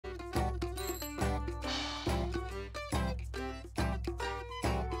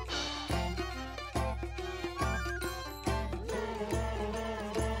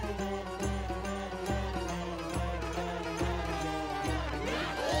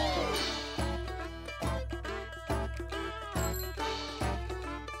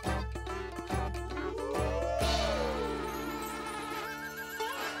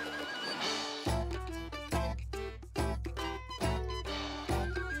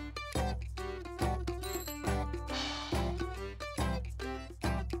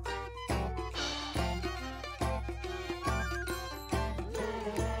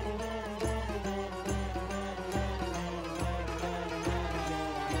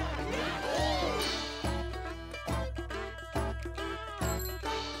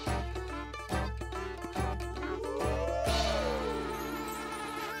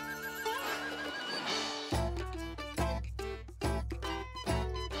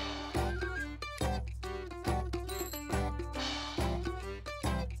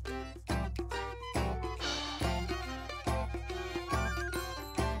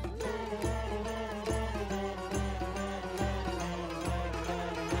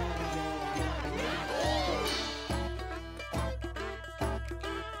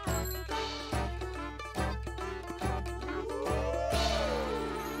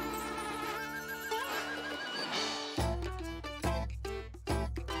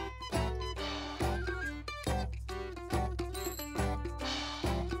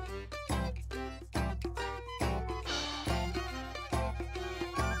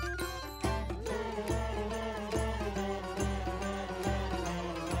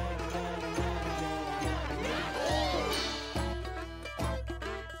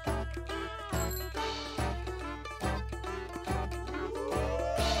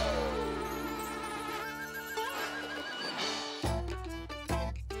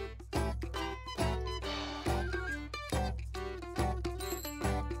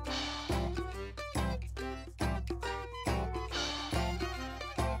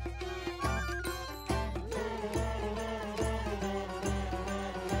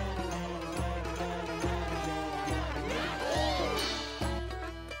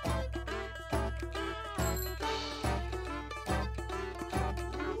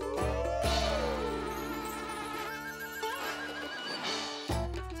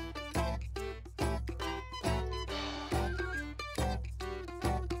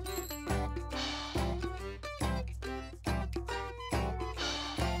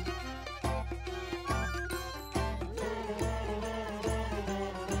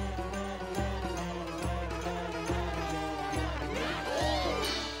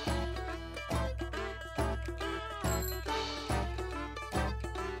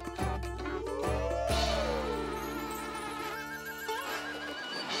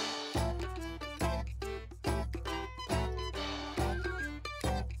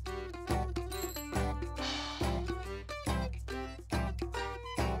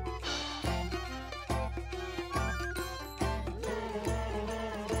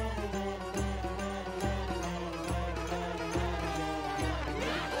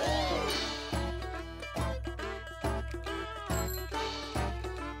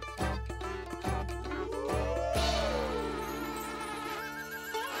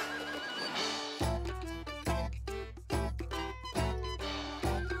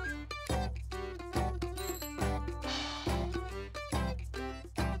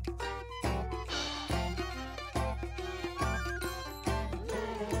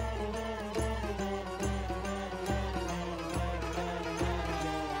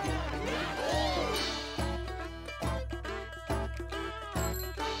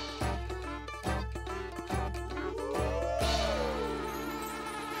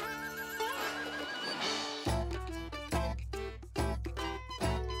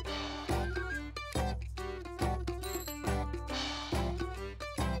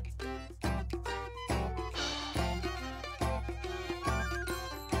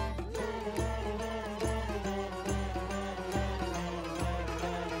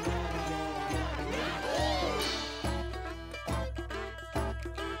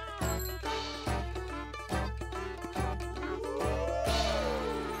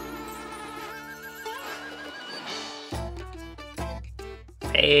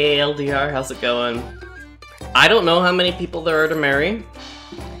Hey LDR, how's it going? I don't know how many people there are to marry,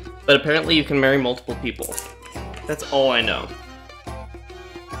 but apparently you can marry multiple people. That's all I know.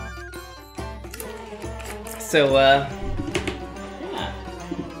 So, yeah.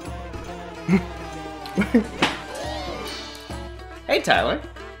 Hey, Tyler.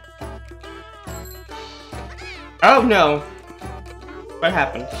 Oh no. What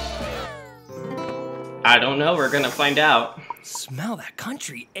happened? I don't know, we're gonna find out. Smell that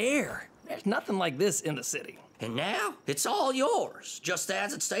country air. There's nothing like this in the city. And now, it's all yours, just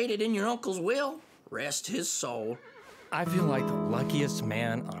as it stated in your uncle's will. Rest his soul. I feel like the luckiest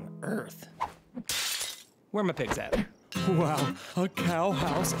man on earth. Where are my pigs at? Wow, a cow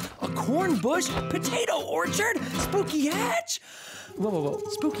house, a corn bush, potato orchard, spooky hatch. Whoa,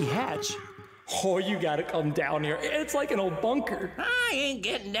 spooky hatch? Oh, you gotta come down here. It's like an old bunker. I ain't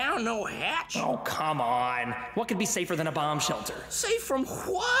getting down no hatch. Oh, come on. What could be safer than a bomb shelter? Safe from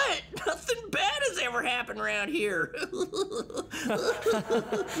what? Nothing bad has ever happened around here.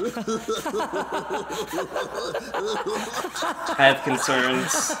 I have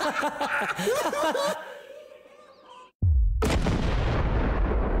concerns.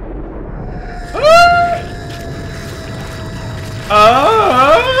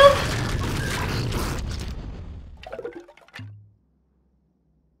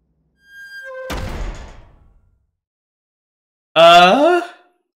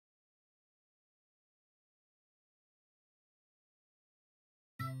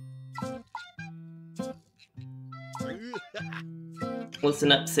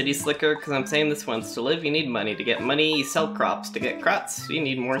 Listen up, City Slicker, because I'm saying this once. To live, you need money. To get money, you sell crops. To get crops, you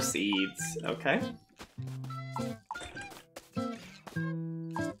need more seeds. Okay.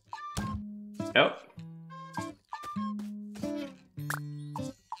 Nope.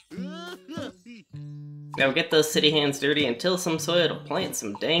 Now get those city hands dirty and till some soil to plant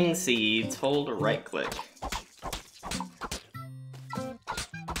some dang seeds. Hold or right click.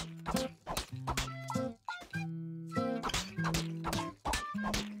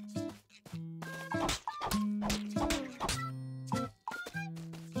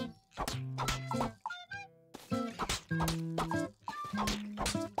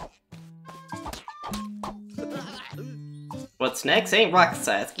 What's next? Ain't rocket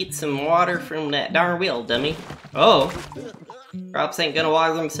science. Get some water from that darn well, dummy. Oh. Crops ain't gonna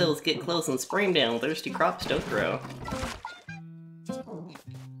water themselves. Get close and spray 'em down. Thirsty crops don't grow.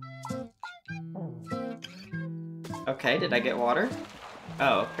 Okay, did I get water?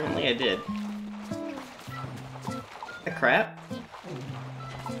 Oh, apparently I did. The crap?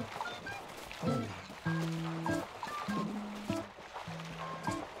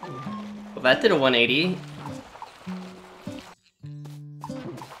 Well, that did a 180.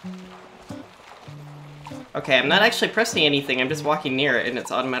 Okay, I'm not actually pressing anything, I'm just walking near it and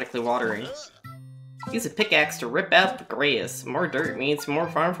it's automatically watering. Use a pickaxe to rip out the grass. More dirt means more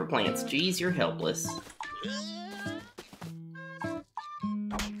farm for plants. Geez, you're helpless.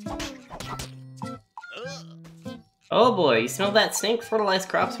 Oh boy, you smell that stink? Fertilize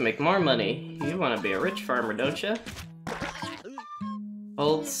crops and make more money. You want to be a rich farmer, don't you?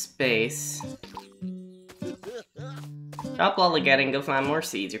 Hold space. Stop lollygagging and go find more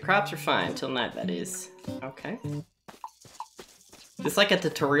seeds. Your crops are fine, till night that is. Okay. It's like a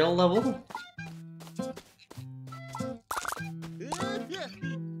tutorial level?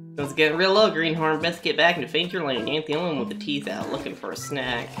 It's getting real low, Greenhorn. Best get back and defend your lane. You ain't the only one with the teeth out looking for a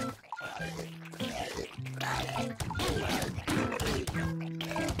snack.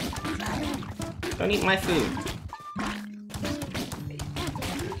 Don't eat my food.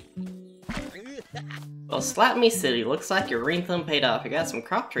 Well, slap me city. Looks like your green thumb paid off. I got some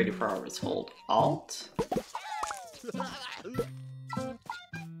crop trading for harvest. Hold Alt.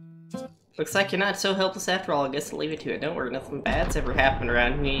 Looks like you're not so helpless after all. I guess I'll leave it to it. Don't worry, nothing bad's ever happened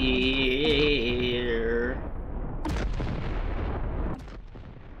around here.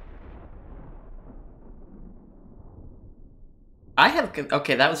 I have...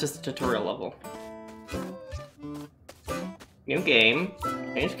 Okay, that was just a tutorial level. New game.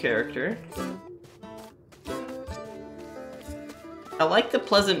 Change character. I like the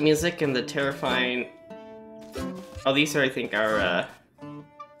pleasant music and the terrifying... Oh, these are, I think, are,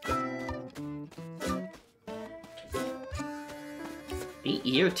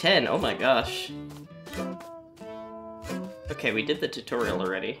 Year 10, oh my gosh. Okay, we did the tutorial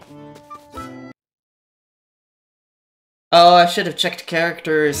already. Oh, I should have checked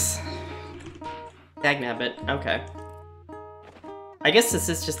characters. Dagnabbit, okay. I guess this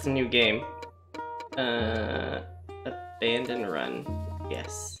is just a new game. Abandon run.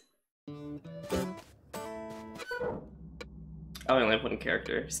 Yes. Oh, I only have one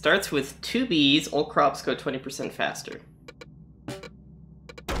character. Starts with 2 bees, all crops go 20% faster.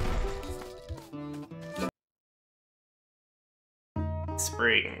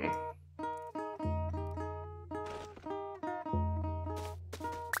 Spring.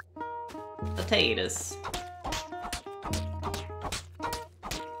 Potatoes.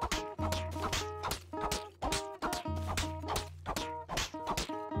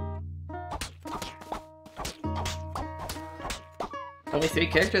 Only 3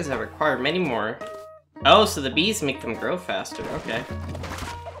 characters that require many more. Oh, so the bees make them grow faster. Okay.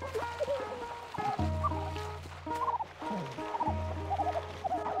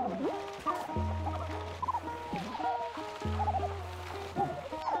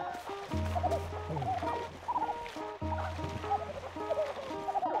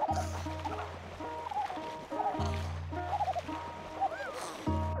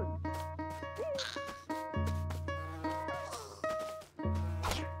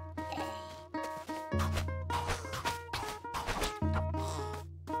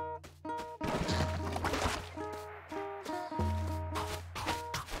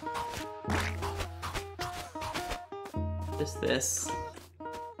 Just this.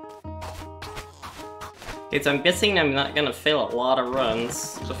 Okay, so I'm guessing I'm not gonna fail a lot of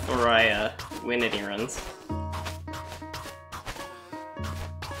runs before I win any runs.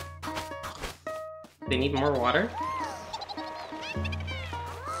 They need more water?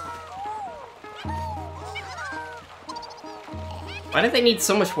 Why do they need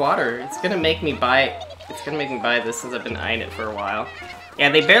so much water? It's gonna make me buy this since I've been eyeing it for a while.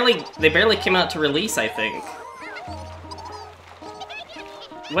 Yeah, they barely came out to release, I think.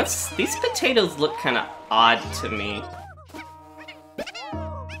 These potatoes look kind of odd to me.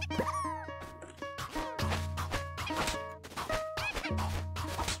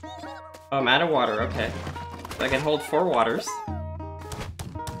 Oh, I'm out of water, okay. So I can hold 4 waters.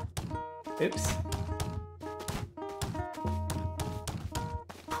 Oops.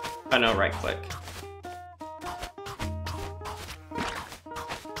 Oh no, right click.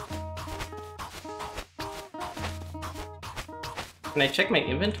 Can I check my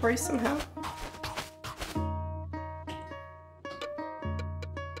inventory somehow?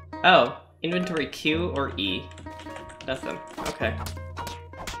 Oh, inventory Q or E? Nothing. Okay.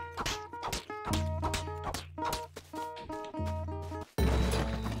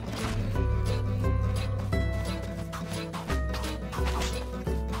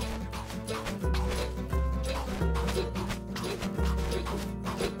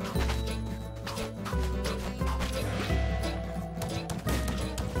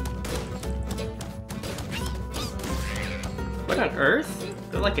 What on earth?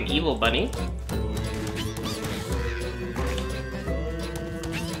 They're like an evil bunny.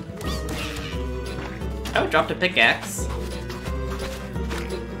 Oh, dropped a pickaxe.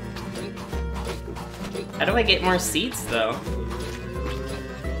 How do I get more seeds, though?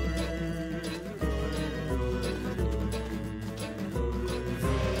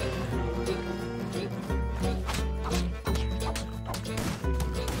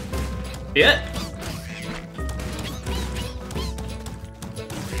 Yeah.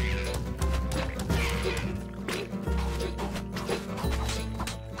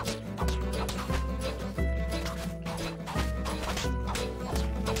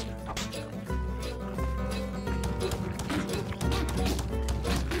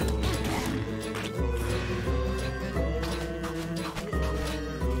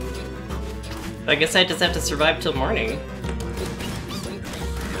 I guess I just have to survive till morning.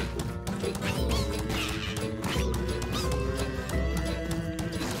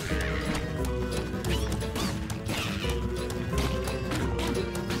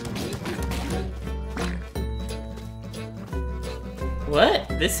 What?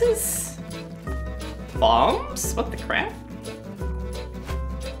 This is... bombs? What the crap?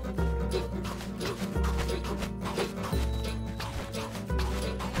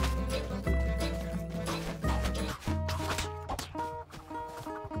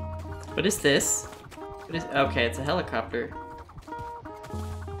 What is this? What is... okay, it's a helicopter.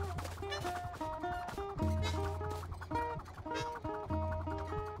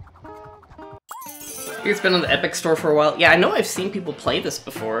 It's been on the Epic Store for a while. Yeah, I know I've seen people play this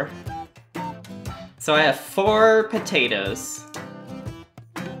before. So I have 4 potatoes.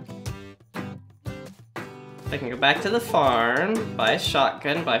 I can go back to the farm, buy a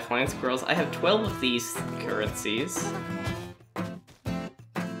shotgun, buy flying squirrels. I have 12 of these currencies.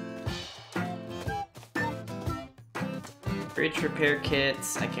 Bridge repair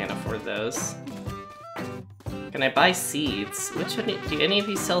kits. I can't afford those. Can Can I buy seeds? Which one do any of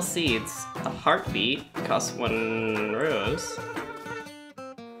you sell seeds? A heartbeat costs 1 rose.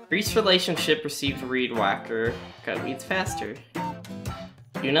 Grease relationship received reed whacker. Got weeds faster.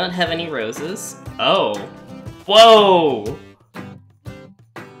 Do not have any roses. Oh. Whoa!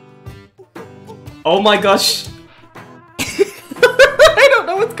 Oh my gosh! I don't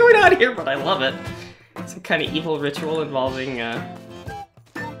know what's going on here, but I love it. Some kind of evil ritual involving,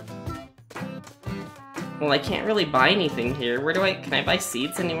 Well, I can't really buy anything here. Where do I... Can I buy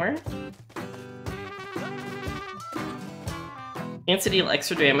seeds anywhere? Chance to deal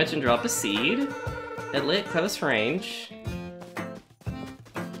extra damage and drop a seed. Deadly at close range.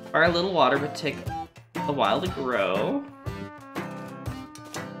 Require a little water, but take a while to grow.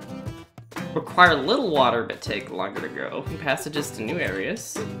 Require little water, but take longer to grow. Open passages to new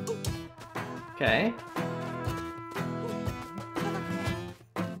areas. Okay.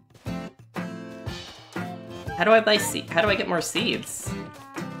 How do I buy How do I get more seeds?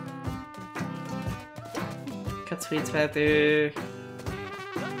 Cut weeds faster.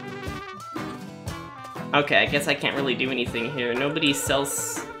 Okay, I guess I can't really do anything here. Nobody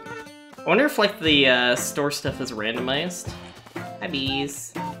sells... I wonder if, like, the store stuff is randomized. Hi,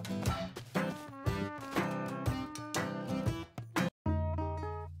 bees.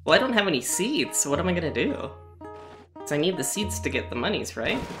 Well, I don't have any seeds, so what am I gonna do? Because I need the seeds to get the monies,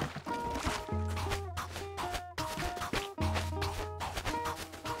 right?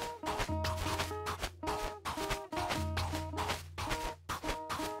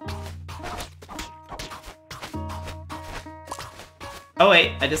 Oh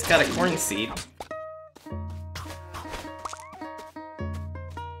wait, I just got a corn seed.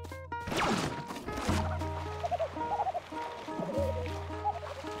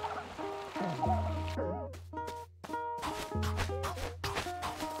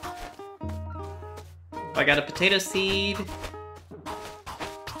 I got a potato seed.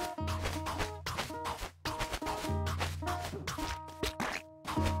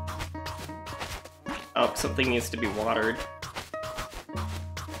 Oh, something needs to be watered.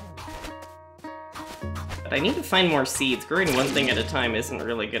 But I need to find more seeds. Growing one thing at a time isn't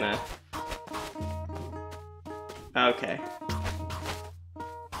really gonna... Okay.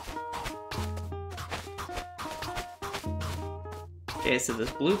 Okay, so this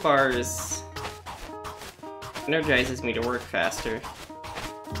blue bar is... energizes me to work faster.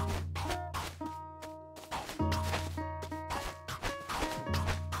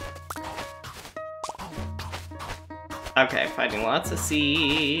 Okay, finding lots of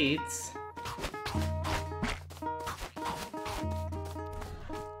seeds.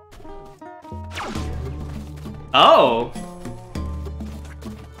 Oh!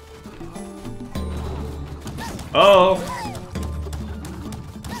 Oh!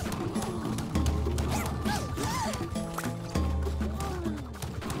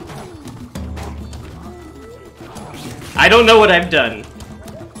 I don't know what I've done.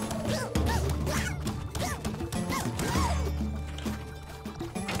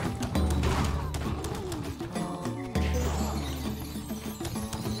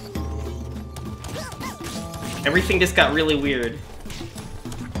 Everything just got really weird.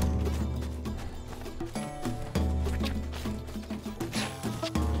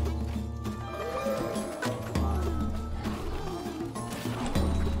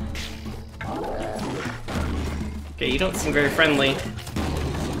 Okay, you don't seem very friendly.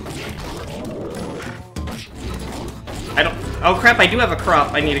 I don't... Oh crap, I do have a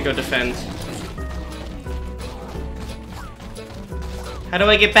crop I need to go defend. How do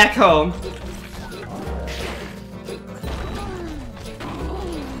I get back home?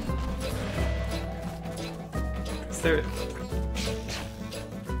 Is there...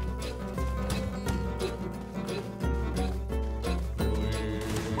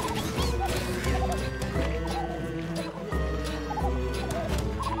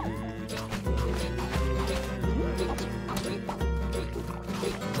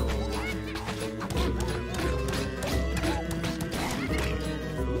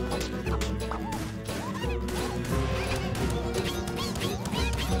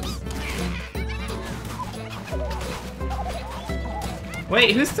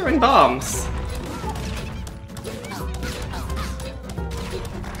 Wait, who's throwing bombs?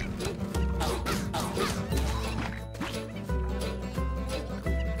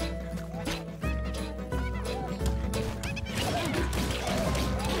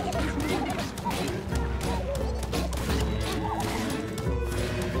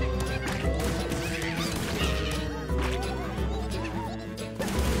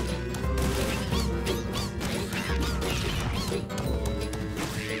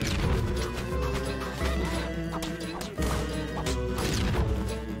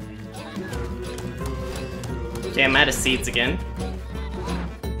 Okay, I'm out of seeds again.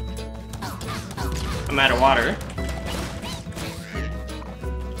 I'm out of water.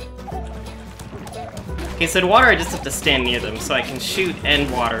 Okay, so in water I just have to stand near them, so I can shoot and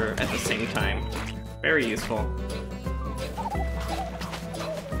water at the same time. Very useful.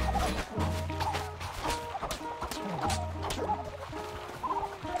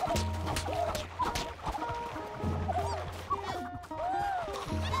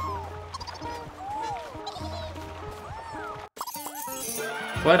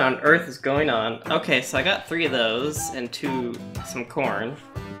 What on earth is going on? Okay, so I got 3 of those and some corn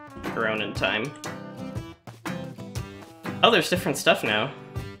grown in time. Oh, there's different stuff now.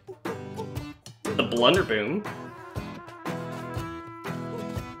 The Blunderboom.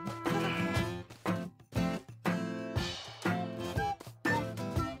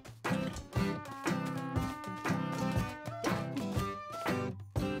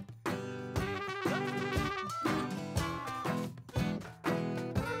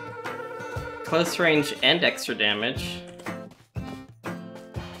 Close range and extra damage.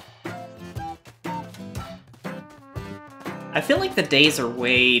 I feel like the days are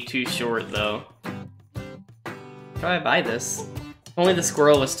way too short, though. How do I buy this? Only the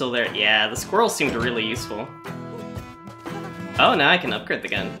squirrel was still there. Yeah, the squirrel seemed really useful. Oh, now I can upgrade the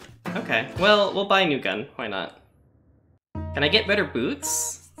gun. Okay, well, we'll buy a new gun. Why not? Can I get better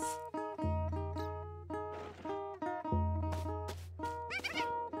boots?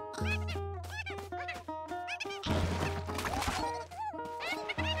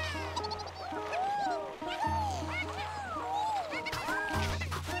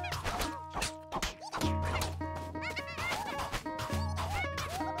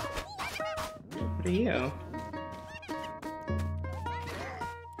 What are you?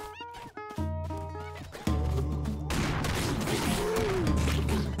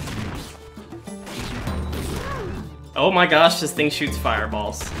 Oh my gosh, this thing shoots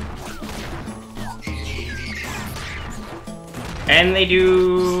fireballs. And they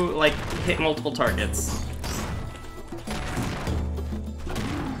do, like, hit multiple targets.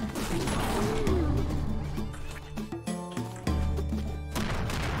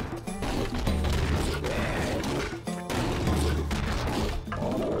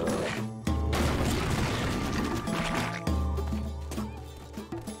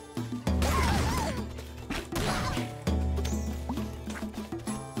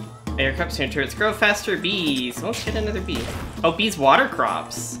 Atomicrops and turrets grow faster. Bees. Let's get another bee. Oh, bees water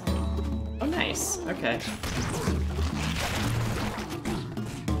crops. Oh, nice. Okay.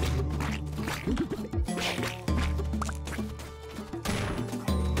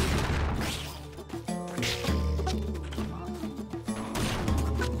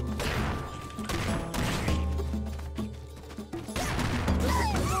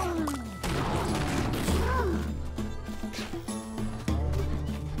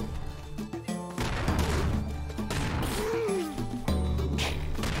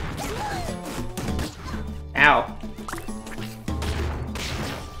 Ow.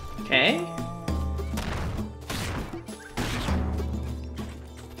 Okay.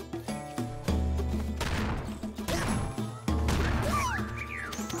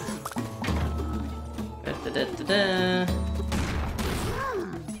 Da-da-da-da-da.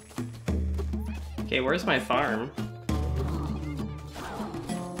 Okay, where's my farm?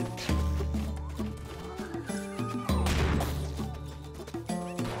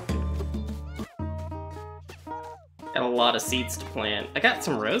 Got a lot of seeds to plant. I got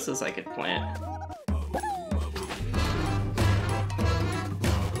some roses I could plant.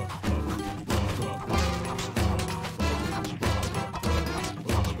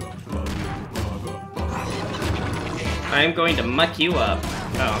 I'm going to muck you up.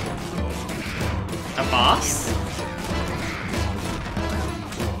 Oh. A boss?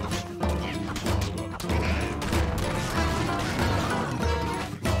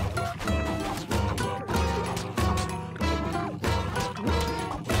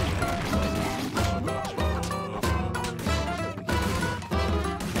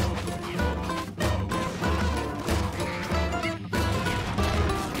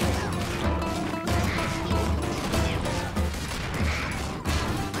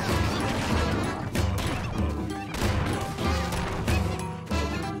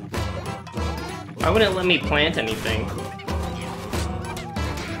 Why wouldn't it let me plant anything?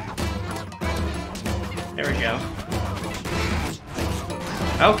 There we go.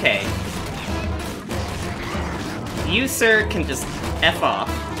 Okay. You, sir, can just F off.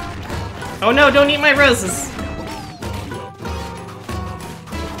 Oh no, don't eat my roses!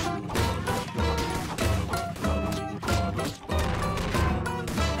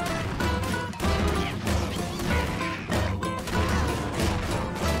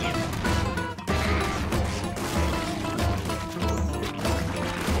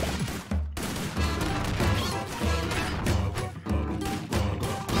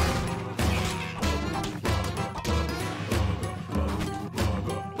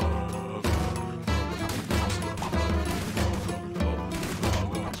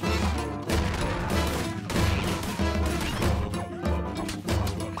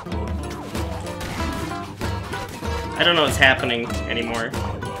 I don't know what's happening anymore.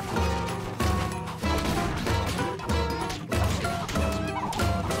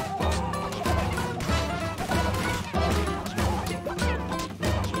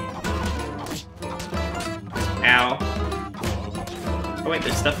 Ow. Oh wait,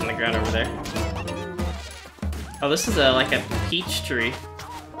 there's stuff on the ground over there. Oh, this is like a peach tree.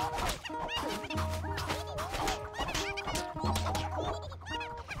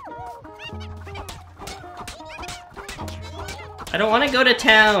 I don't want to go to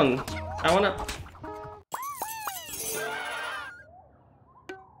town. I want to...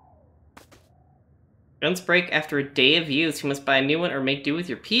 Guns break after a day of use. You must buy a new one or make do with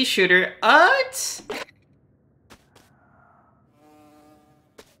your pea shooter. What?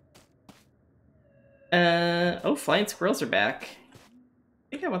 Oh, flying squirrels are back.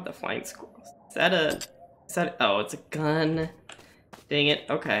 I think I want the flying squirrels. Is that oh, it's a gun. Dang it.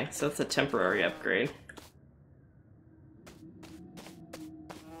 Okay, so it's a temporary upgrade.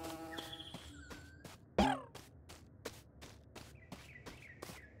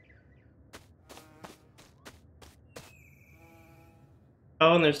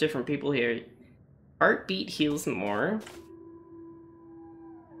 Oh, and there's different people here. Heartbeat heals more.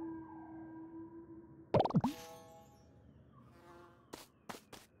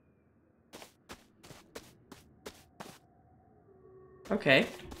 Okay.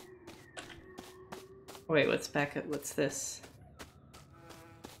 Wait, what's back at what's this?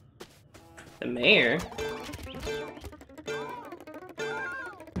 The mayor?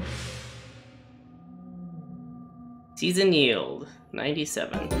 Season yield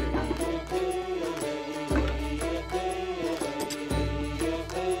 97.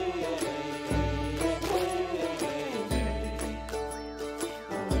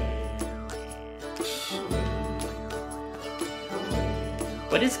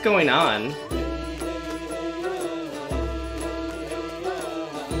 What is going on?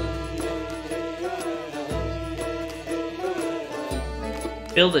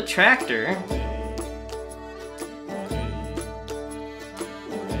 Build a tractor?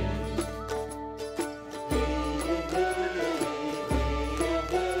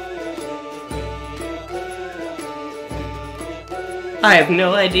 I have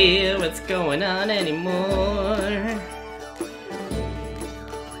no idea what's going on anymore.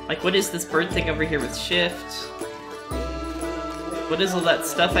 Like, what is this bird thing over here with shift? What is all that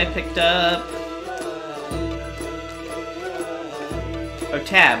stuff I picked up? Oh,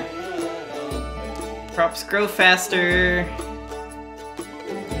 tab. Crops grow faster.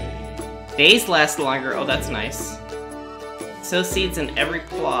 Days last longer. Oh, that's nice. Sow seeds in every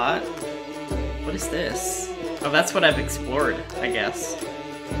plot. What is this? Oh, that's what I've explored, I guess.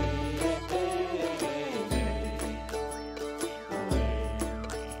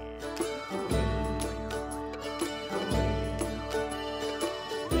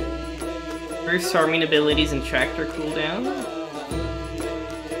 First farming abilities and tractor cooldown.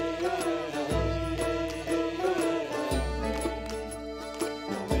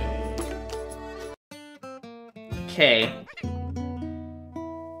 Okay.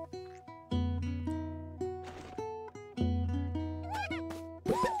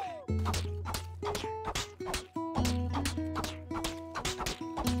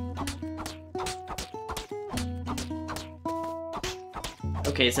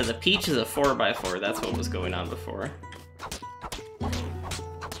 Okay, so the peach is a 4x4, that's what was going on before.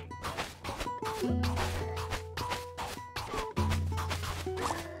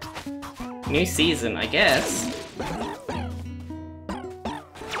 New season, I guess.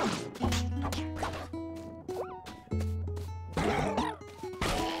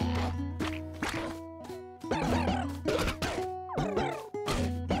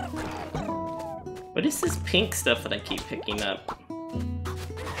 What is this pink stuff that I keep picking up?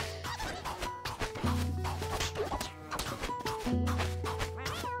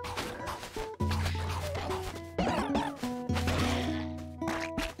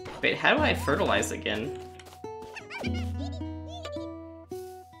 Wait, how do I fertilize again?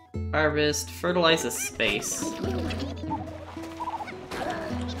 Harvest, fertilize a space.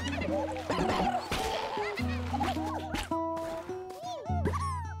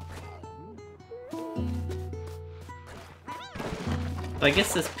 So I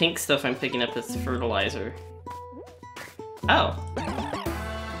guess this pink stuff I'm picking up is fertilizer. Oh.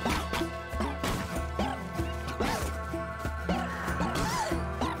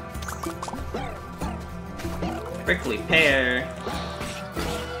 Prickly pear.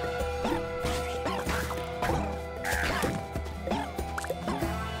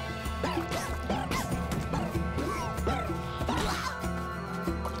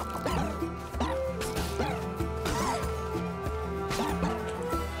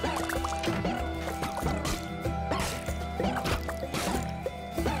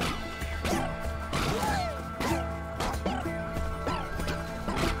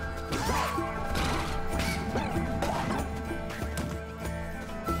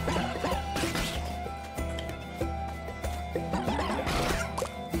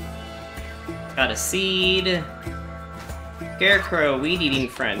 Got a seed. Scarecrow, weed-eating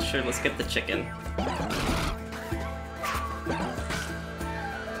friend. Sure, let's get the chicken.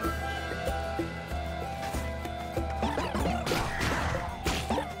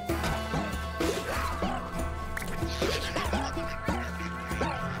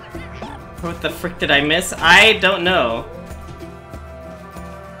 What the frick did I miss? I don't know.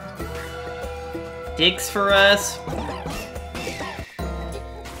 Digs for us.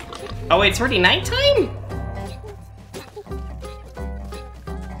 Oh wait, it's already nighttime?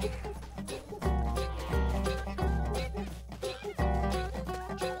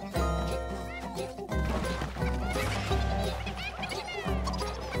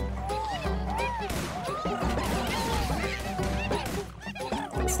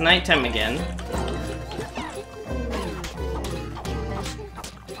 It's nighttime again.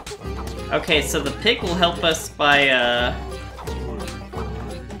 Okay, so the pig will help us by,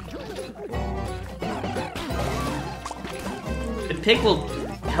 The pig will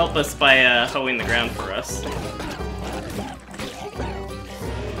help us by, hoeing the ground for us.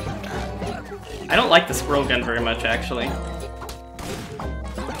 I don't like the squirrel gun very much, actually.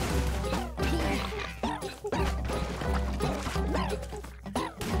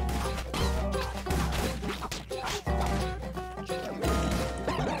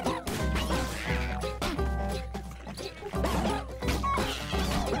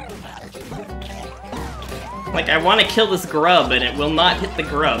 Like, I want to kill this grub, and it will not hit the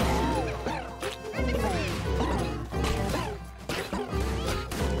grub.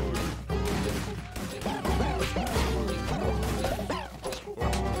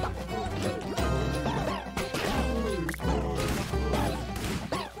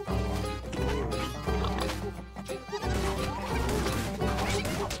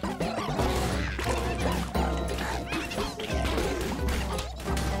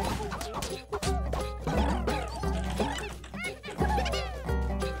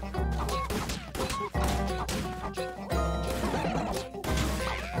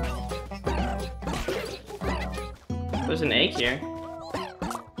 There's an egg here.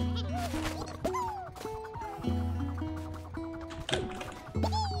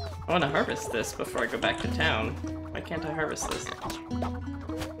 I want to harvest this before I go back to town. Why can't I harvest this?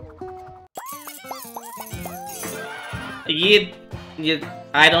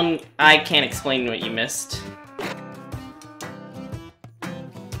 I can't explain what you missed.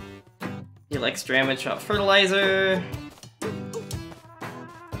 You like damage off fertilizer.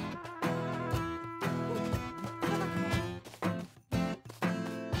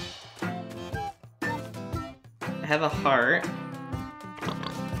 I have a heart.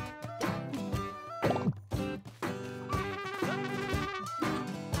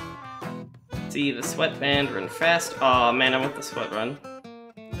 See the sweatband, run fast. Aw, man, I want the sweat run.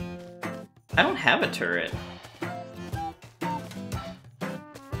 I don't have a turret. I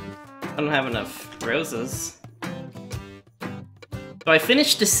don't have enough roses. So I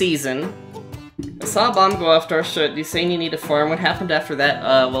finished the season. I saw a bomb go off our ship. You saying you need a farm? What happened after that?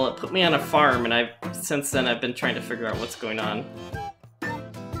 Well, it put me on a farm, and since then I've been trying to figure out what's going on.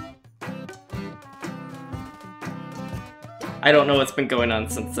 I don't know what's been going on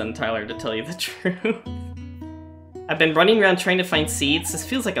since then, Tyler, to tell you the truth. I've been running around trying to find seeds. This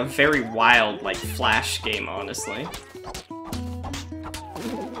feels like a very wild, like, Flash game, honestly.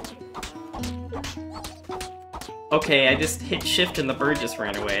 Okay, I just hit shift and the bird just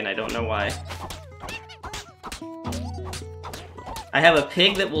ran away, and I don't know why. I have a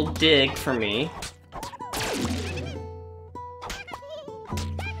pig that will dig for me.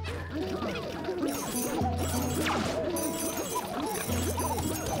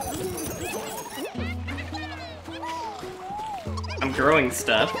 I'm growing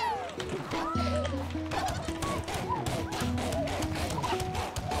stuff.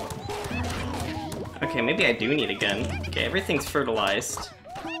 Okay, maybe I do need a gun. Okay, everything's fertilized.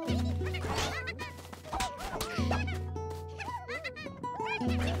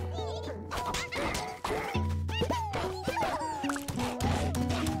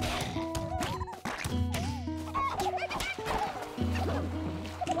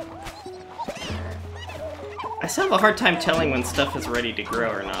 I still have a hard time telling when stuff is ready to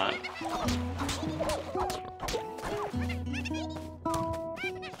grow or not.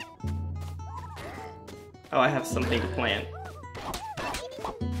 Oh, I have something to plant.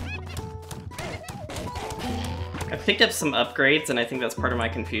 I picked up some upgrades, and I think that's part of my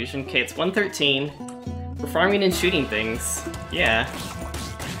confusion. Okay, it's 113. We're farming and shooting things. Yeah.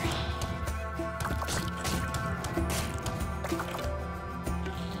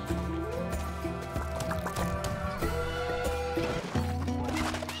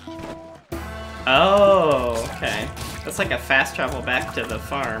 Oh, okay. That's like a fast travel back to the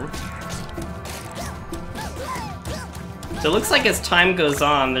farm. So it looks like as time goes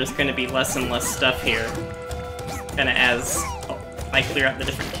on, there's going to be less and less stuff here. And as I clear out the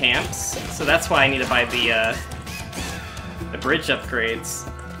different camps. So that's why I need to buy the bridge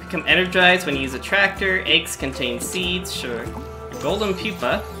upgrades. Become energized when you use a tractor. Eggs contain seeds, sure. Golden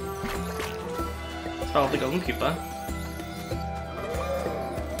pupa. Follow the golden pupa.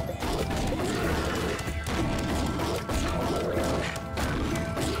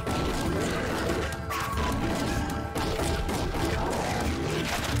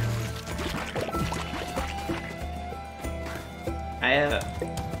 I have it.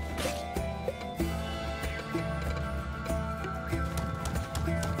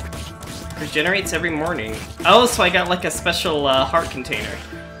 Regenerates every morning. Oh, so I got like a special heart container.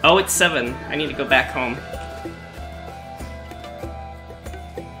 Oh, it's 7. I need to go back home.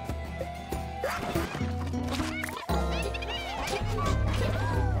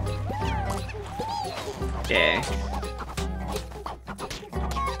 Okay.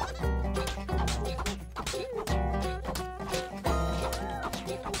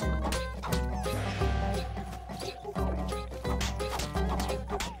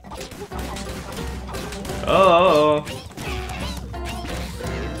 Oh!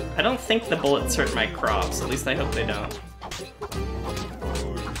 I don't think the bullets hurt my crops, at least I hope they don't.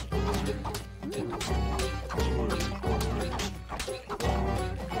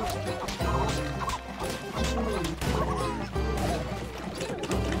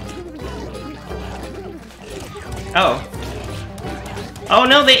 Oh. Oh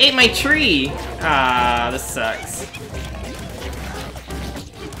no, they ate my tree! Ah, this sucks.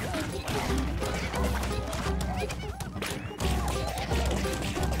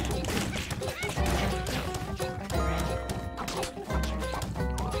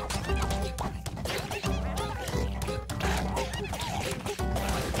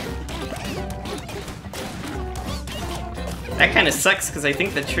 That kind of sucks because I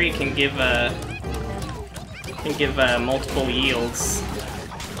think the tree can give multiple yields.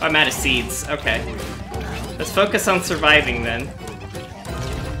 Oh, I'm out of seeds. Okay, let's focus on surviving then.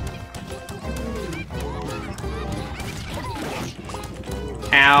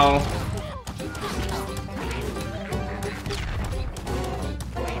 Ow!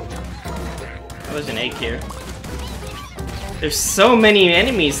 Oh, there's an egg here. There's so many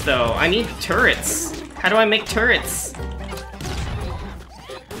enemies though. I need turrets. How do I make turrets?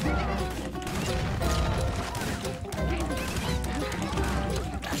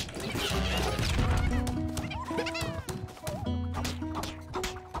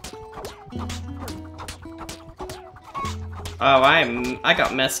 Oh, I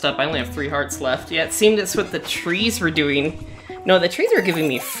got messed up. I only have 3 hearts left. Yeah, it seemed that's what the trees were doing. No, the trees were giving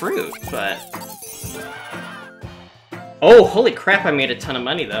me fruit, but... Oh, holy crap, I made a ton of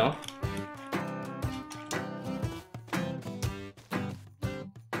money, though.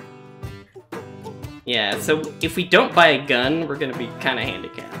 Yeah, so if we don't buy a gun, we're gonna be kinda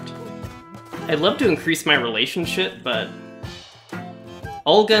handicapped. I'd love to increase my relationship, but...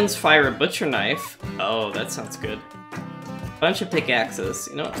 All guns fire a butcher knife. Oh, that sounds good. Bunch of pickaxes.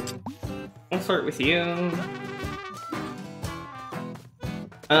 You know what? I'll flirt with you.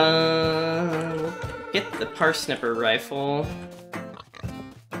 Get the parsnipper rifle.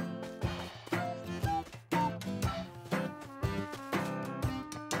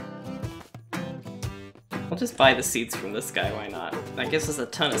 I'll just buy the seeds from this guy, why not? That gives us a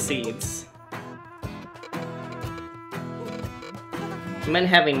ton of seeds. I meant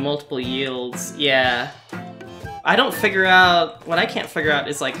having multiple yields, yeah. I don't figure out, what I can't figure out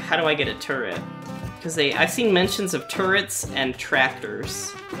is like, how do I get a turret? Because I've seen mentions of turrets and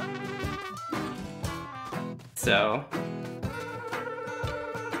tractors. So.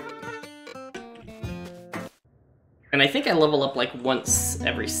 And I think I level up like once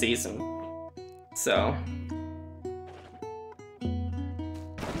every season. So.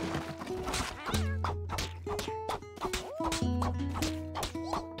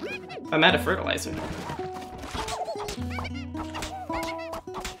 I'm out of fertilizer.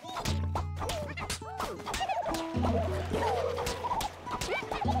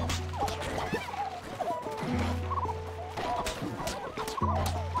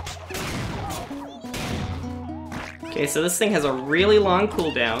 Okay, so this thing has a really long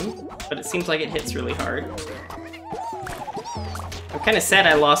cooldown, but it seems like it hits really hard. I'm kind of sad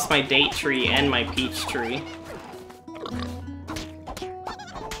I lost my date tree and my peach tree.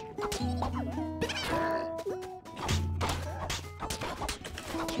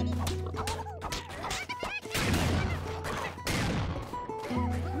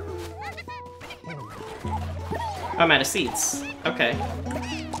 I'm out of seeds. Okay.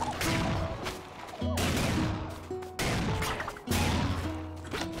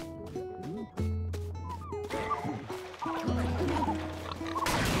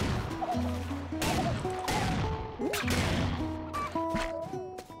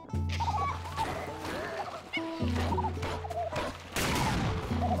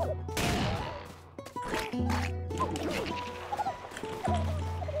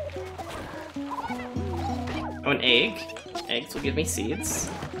 Oh, an egg. Eggs will give me seeds.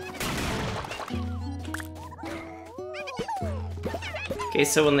 Okay,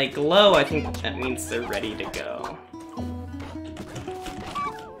 so when they glow, I think that means they're ready to go.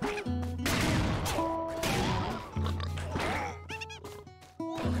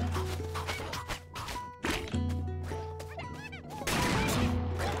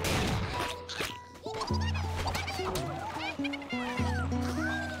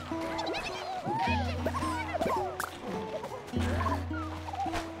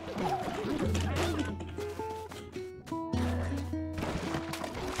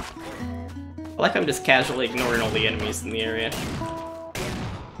 I like I'm just casually ignoring all the enemies in the area.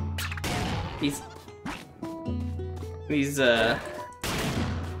 These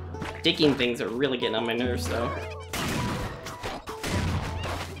digging things are really getting on my nerves, though.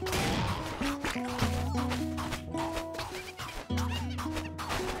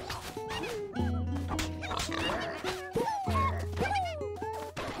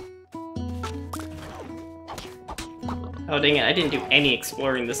 Oh dang it, I didn't do any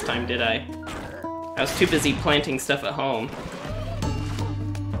exploring this time, did I? I was too busy planting stuff at home.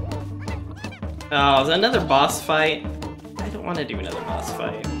 Oh, is that another boss fight? I don't want to do another boss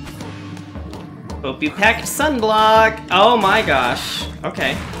fight. Hope you packed sunblock! Oh my gosh.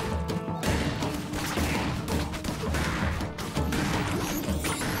 Okay.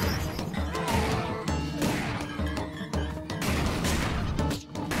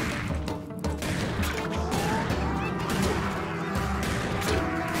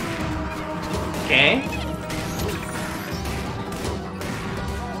 Okay.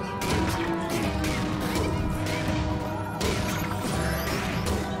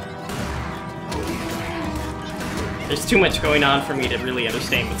 There's too much going on for me to really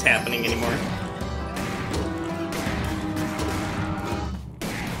understand what's happening anymore.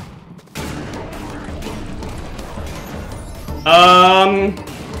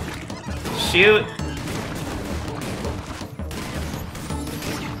 Shoot.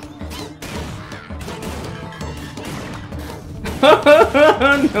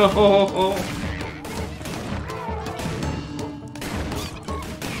 No.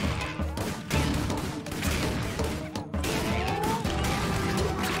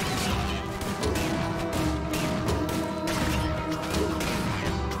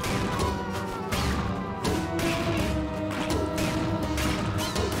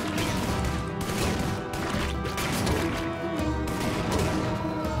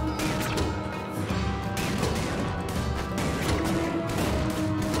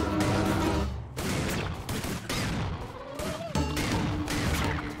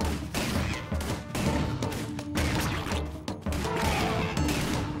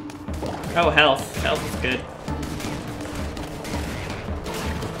 Oh, health. Health is good.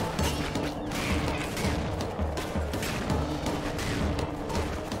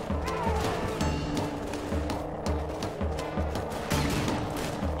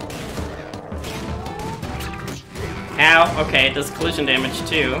 Ow, okay, it does collision damage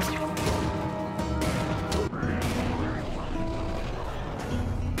too.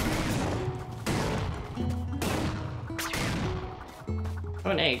 Oh,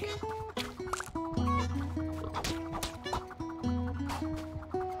 an egg.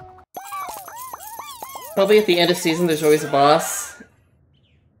 Probably at the end of season there's always a boss.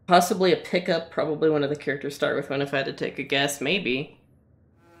 Possibly a pickup, probably one of the characters start with one if I had to take a guess, maybe.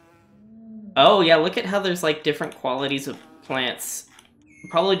 Oh yeah, look at how there's like different qualities of plants.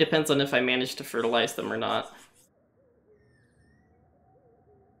 Probably depends on if I manage to fertilize them or not.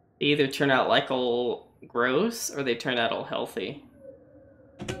 They either turn out like all gross or they turn out all healthy.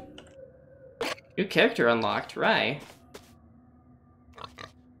 New character unlocked, right.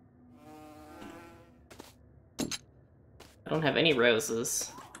 I don't have any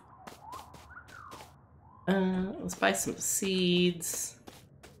roses. Let's buy some seeds.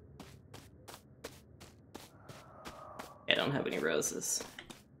 I don't have any roses.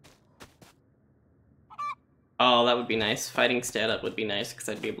 Oh, that would be nice. Fighting stat up would be nice because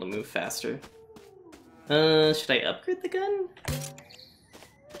I'd be able to move faster. Should I upgrade the gun?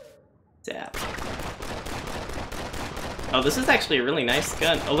 Zap. Oh, this is actually a really nice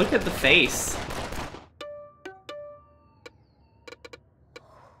gun. Oh, look at the face.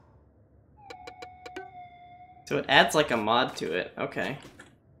 So it adds like a mod to it. Okay.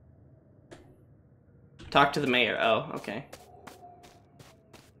 Talk to the mayor. Oh, okay.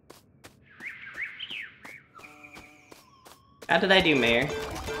 How did I do, Mayor?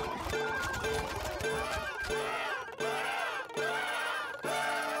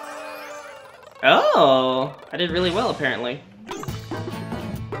 Oh! I did really well, apparently.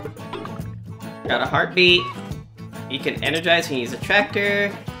 Got a heartbeat. You can energize when you use a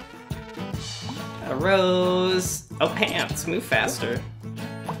tractor. A rose. Oh, pants. Move faster.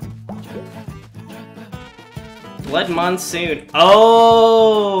 Blood monsoon.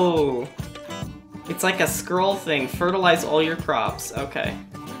 Oh! It's like a scroll thing. Fertilize all your crops. Okay.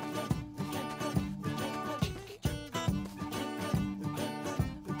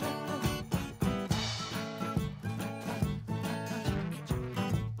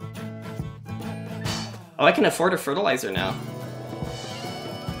 Oh, I can afford a fertilizer now.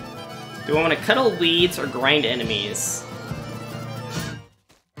 Do I want to cuddle weeds or grind enemies?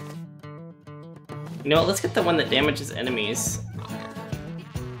 You know what, let's get the one that damages enemies.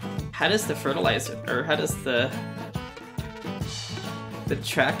 How does the fertilizer, or how does the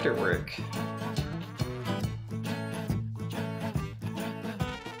tractor work?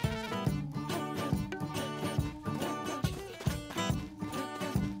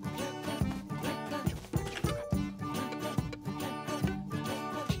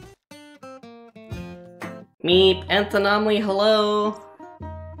 Meep, Anthanomaly, hello!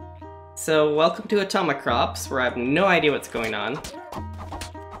 So, welcome to Atomicrops, where I have no idea what's going on.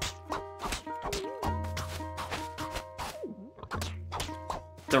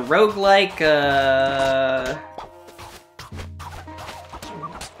 The roguelike,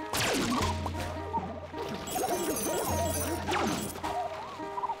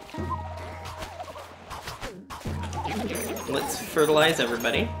 let's fertilize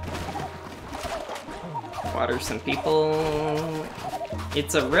everybody. Water some people.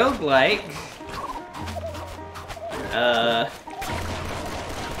 It's a roguelike.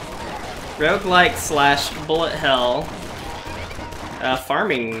 Roguelike slash bullet hell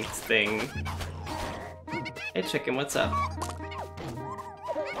farming thing. Hey chicken, what's up?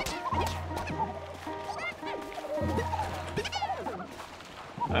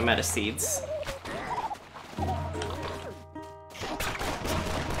 I'm out of seeds.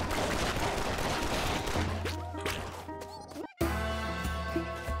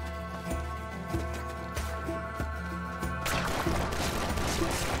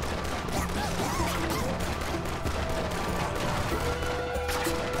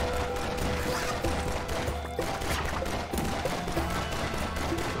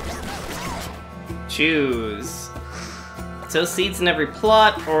 Choose. Sow seeds in every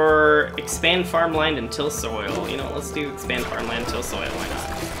plot, or expand farmland and till soil. You know, let's do expand farmland, till soil, why not?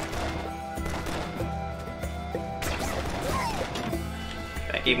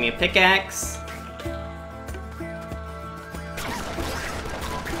 That gave me a pickaxe.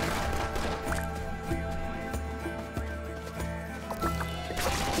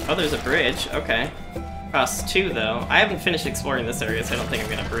 Oh, there's a bridge, okay. Cross 2, though. I haven't finished exploring this area, so I don't think I'm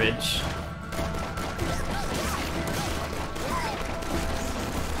gonna bridge.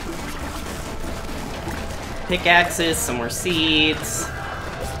 Pickaxes, some more seeds. Is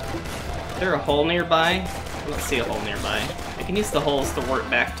there a hole nearby? I don't see a hole nearby. I can use the holes to warp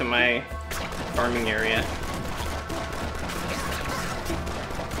back to my farming area.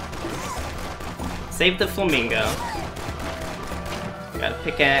 Save the flamingo. Got a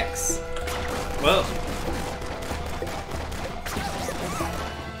pickaxe. Whoa.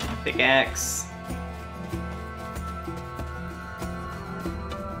 Pickaxe.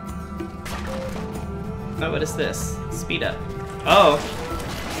 Oh, what is this? Speed up. Oh!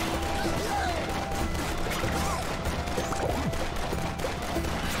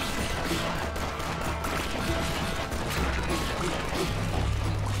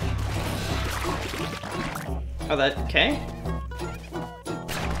 Oh, that... okay.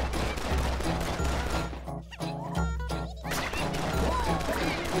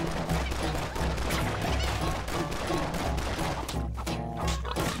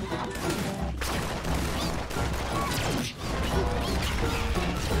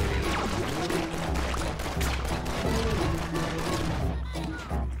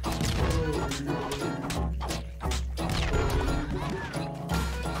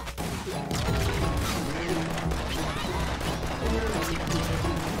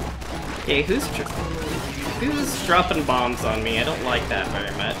 Okay, who's dropping bombs on me? I don't like that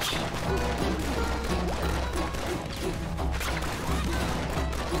very much.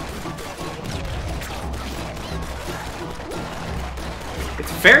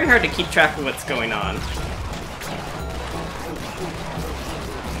 It's very hard to keep track of what's going on.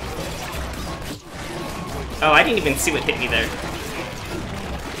 Oh, I didn't even see what hit me there.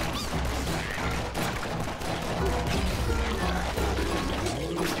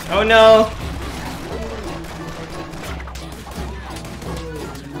 Oh no!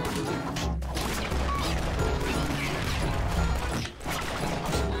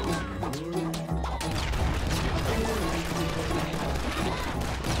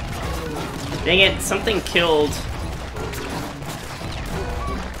 Dang it, something killed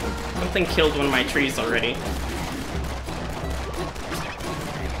one of my trees already.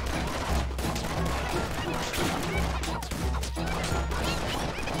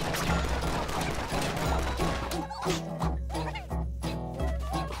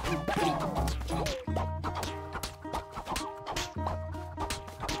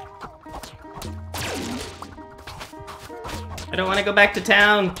 I don't want to go back to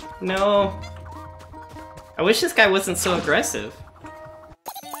town. No. I wish this guy wasn't so aggressive.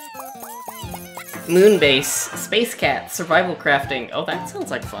 Moonbase, Space Cat, Survival Crafting. Oh, that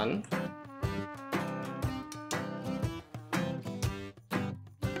sounds like fun.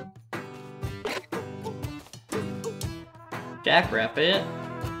 Jackrabbit,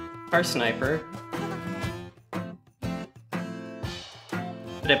 Car Sniper.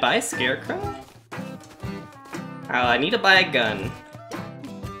 Did I buy a Scarecrow? Oh, I need to buy a gun.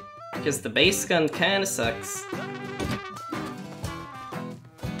 Because the base gun kinda sucks.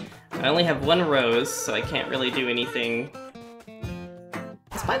 I only have one rose, so I can't really do anything.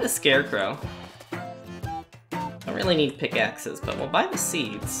 Let's buy the Scarecrow. Don't really need pickaxes, but we'll buy the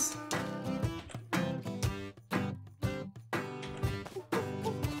seeds.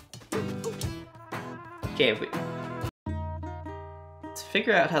 Okay, let's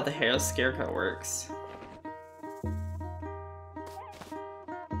figure out how the hairless Scarecrow works.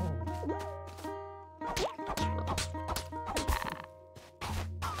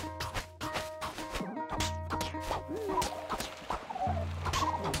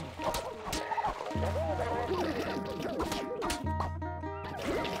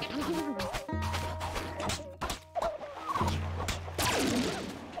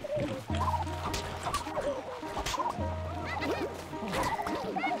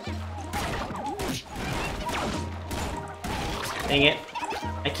 Dang it.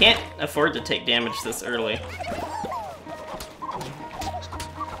 I can't afford to take damage this early.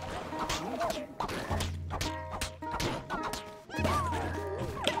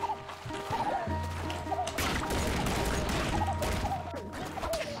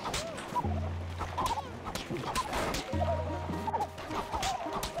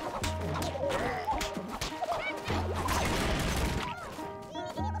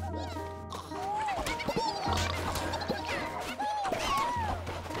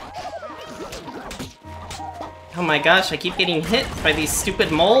 Oh my gosh, I keep getting hit by these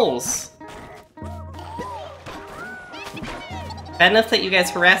stupid moles. Bad enough that you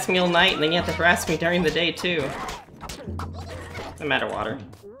guys harass me all night, and then you have to harass me during the day, too. Doesn't matter, water.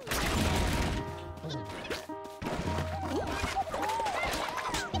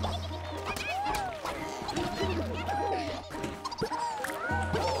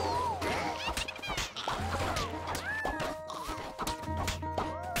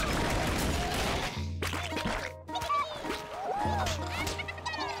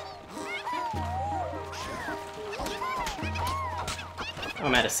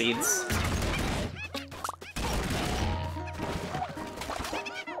 I'm out of seeds.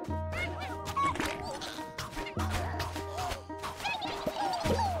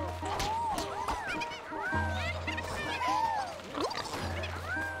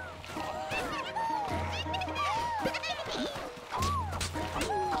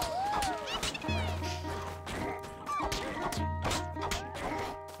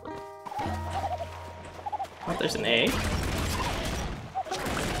 Oh, there's an egg.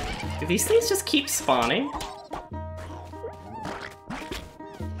 Do these things just keep spawning?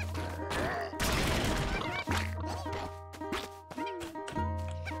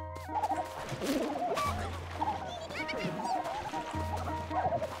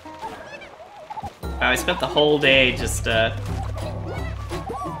 Oh, I spent the whole day just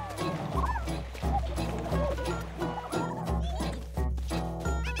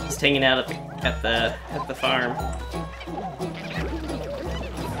hanging out at the farm.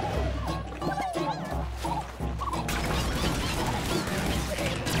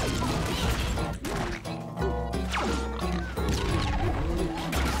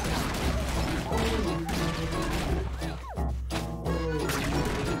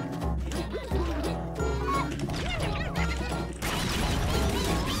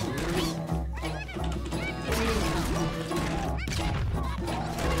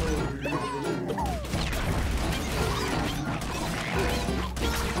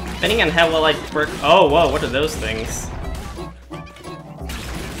 Depending on how well I work. Oh, whoa, what are those things?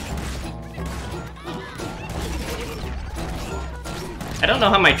 I don't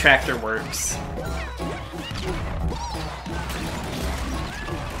know how my tractor works.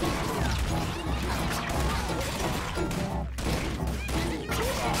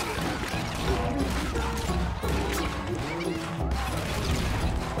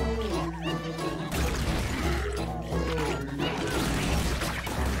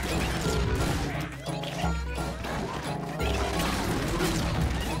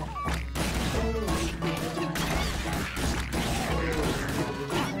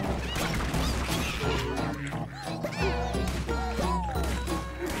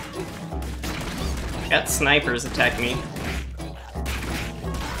 Got snipers attack me.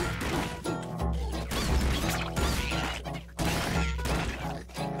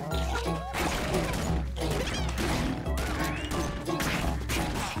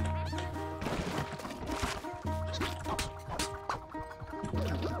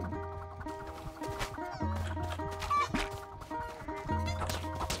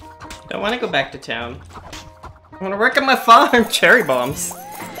 Don't want to go back to town. I want to work on my farm. Cherry bombs.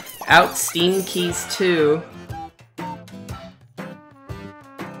 Out Steam Keys 2.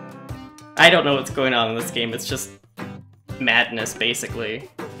 I don't know what's going on in this game, it's just madness, basically.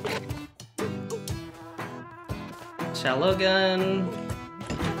 Shallow gun.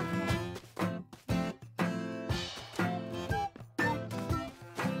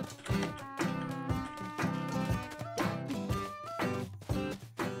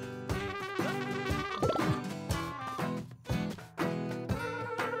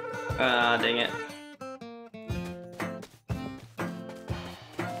 Ah, dang it.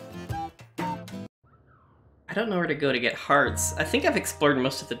 I don't know where to go to get hearts. I think I've explored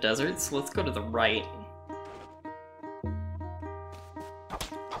most of the desert, so let's go to the right.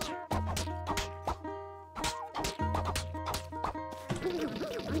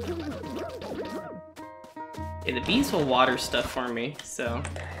 Okay, the bees will water stuff for me, so...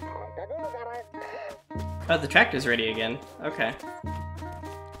 Oh, the tractor's ready again. Okay.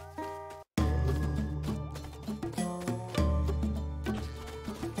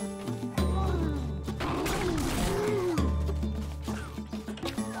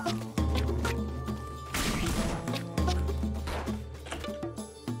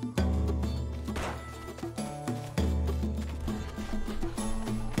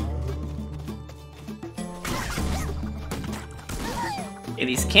 Yeah,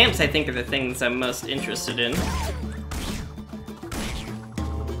 these camps, I think, are the things I'm most interested in.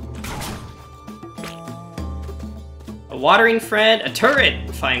 A watering friend, a turret,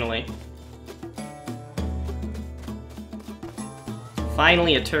 finally.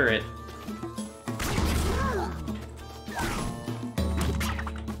 Finally a turret.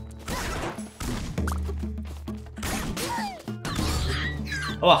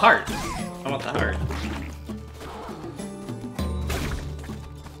 Oh, a heart. I want the heart.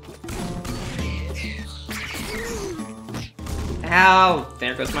 Ow!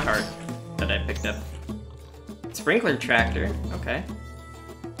 There goes my heart that I picked up. Sprinkler tractor. Okay.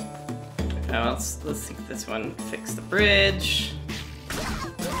 Now let's see if this one fix the bridge.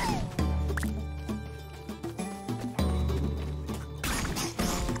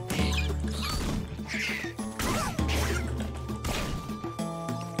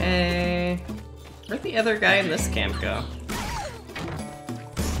 Okay. Where'd the other guy in this camp go?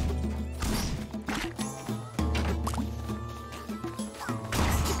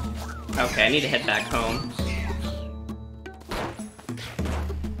 Okay, I need to head back home.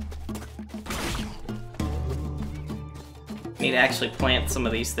 Need to actually plant some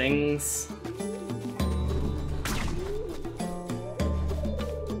of these things.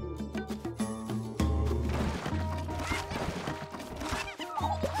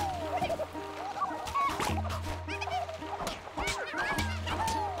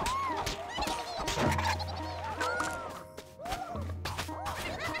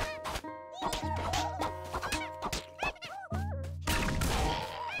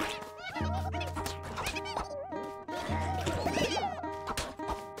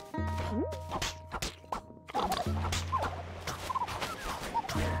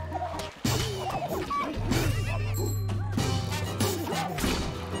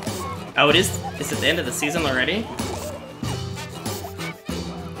 Oh, it is? Is it the end of the season already?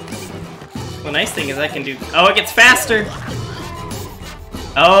 The nice thing is I can do... Oh, it gets faster!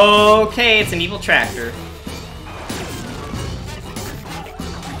 Okay, it's an evil tractor.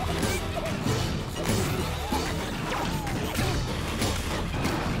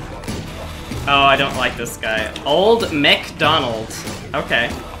 Oh, I don't like this guy. Old McDonald. Okay.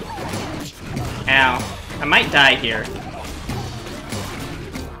 Ow. I might die here.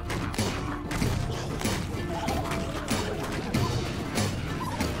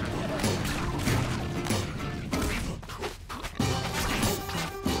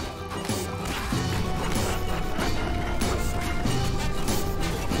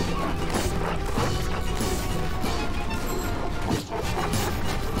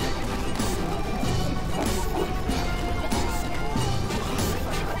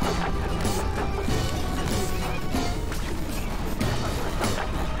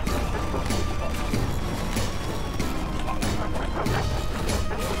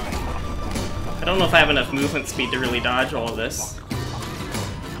 I don't know if I have enough movement speed to really dodge all of this.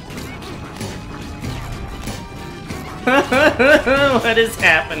 What is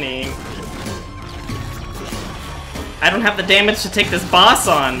happening? I don't have the damage to take this boss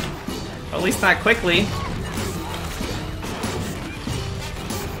on. At least not quickly.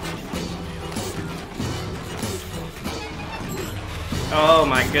 Oh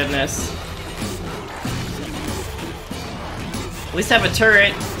my goodness. At least I have a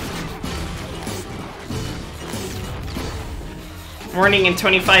turret. Warning in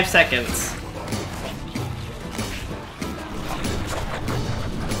 25 seconds.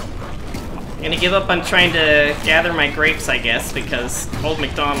 I'm gonna give up on trying to gather my grapes, I guess, because Old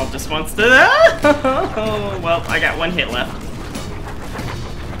MacDonald just wants to... Well, I got one hit left.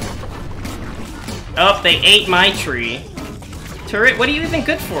 Oh, they ate my tree. Turret, what are you even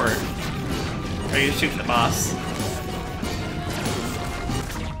good for? Are you shoot the boss?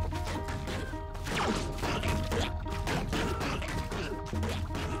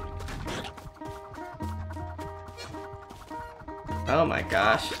 Oh my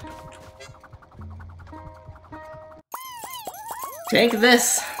gosh. Take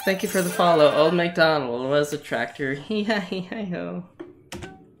this! Thank you for the follow. Old MacDonald was a tractor. Hee-ha-hee-hi-ho.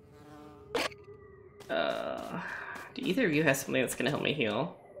 Do either of you have something that's gonna help me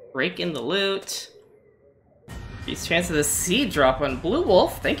heal? Rake in the loot. Increase chance of the seed drop on Blue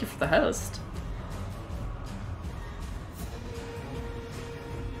Wolf. Thank you for the host.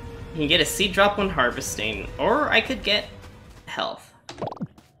 You can get a seed drop when harvesting, or I could get health.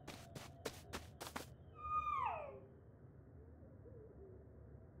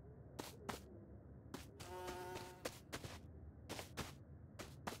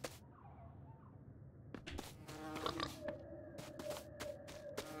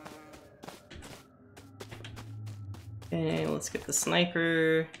 Okay, let's get the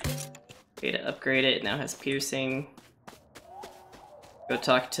sniper. Okay, to upgrade it, it now has piercing. Go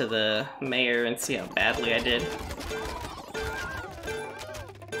talk to the mayor and see how badly I did.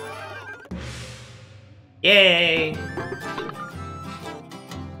 Yay!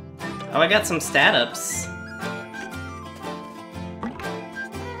 Oh, I got some stat ups.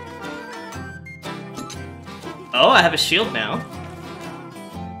 Oh, I have a shield now.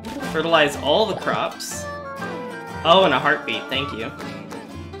 Fertilize all the crops. Oh, and a heartbeat, thank you.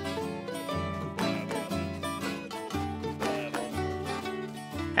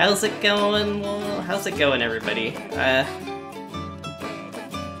 How's it going? Well, how's it going, everybody?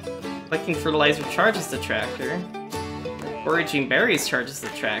 Collecting fertilizer charges the tractor. Foraging berries charges the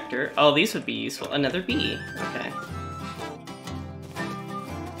tractor. Oh, these would be useful. Another bee. Okay.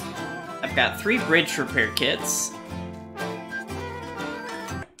 I've got 3 bridge repair kits.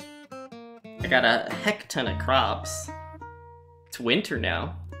 I got a heck ton of crops. It's winter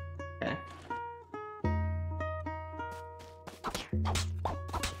now. Okay.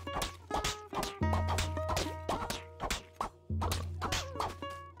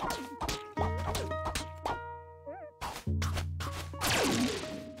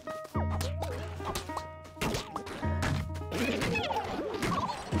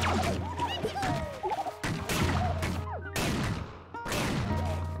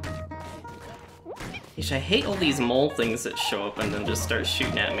 I hate all these mole things that show up and then just start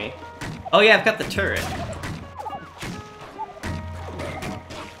shooting at me. Oh yeah, I've got the turret.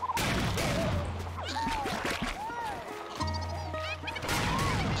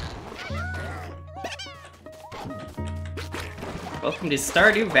 Welcome to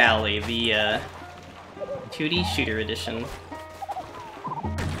Stardew Valley, the 2D shooter edition.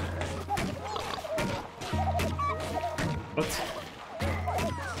 What's...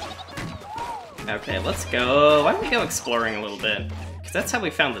 Okay, let's go. Why don't we go exploring a little bit? Because that's how we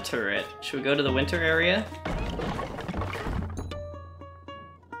found the turret. Should we go to the winter area?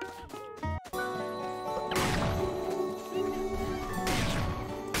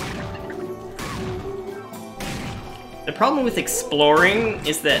 The problem with exploring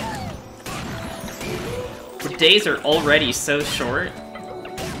is that the days are already so short.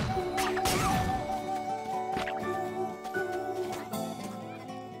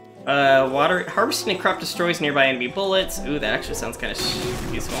 Water harvesting a crop destroys nearby enemy bullets. Ooh, that actually sounds kind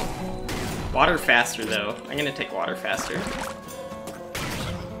of useful. Water faster though. I'm gonna take water faster.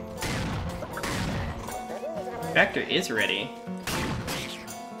 Tractor is ready.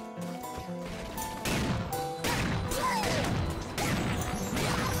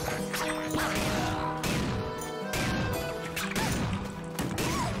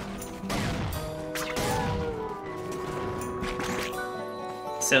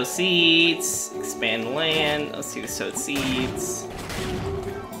 Sow seeds, expand land. Let's see the sowed seeds.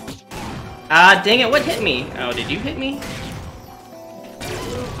 Ah, dang it, what hit me? Oh, did you hit me?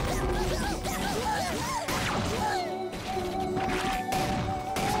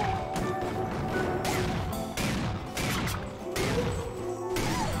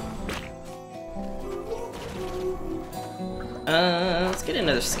 Let's get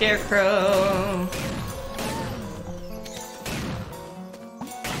another scarecrow.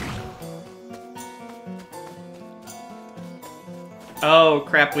 Oh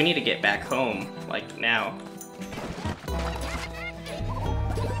crap, we need to get back home, like now.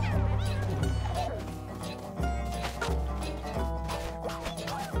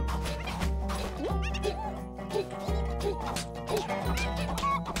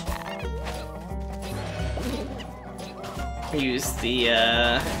 Use the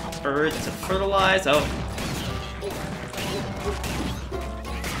bird to fertilize. Oh.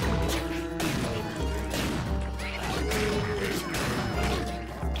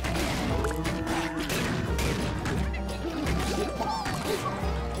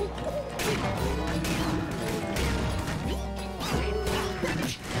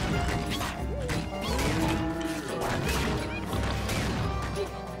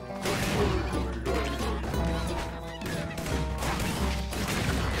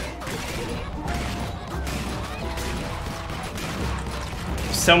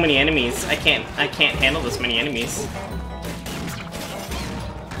 So many enemies. I can't handle this many enemies.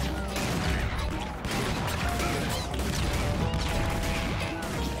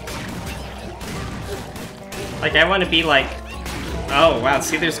 Like I want to be like, oh wow,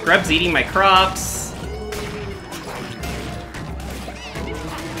 see there's grubs eating my crops.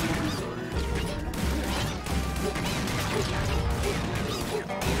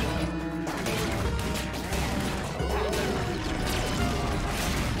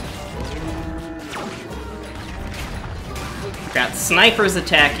 Got snipers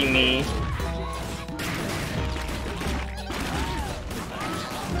attacking me.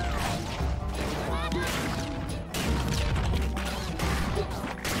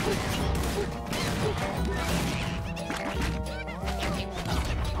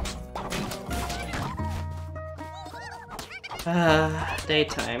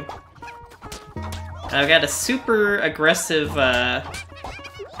 Daytime. I've got a super aggressive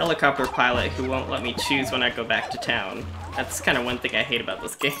helicopter pilot who won't let me choose when I go back to town. That's kind of one thing I hate about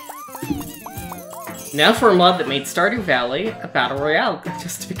this game. Now for a mod that made Stardew Valley a battle royale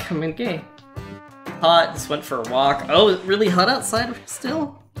just to become in-game. Hot, just went for a walk. Oh, really hot outside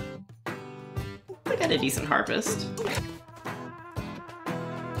still? I got a decent harvest.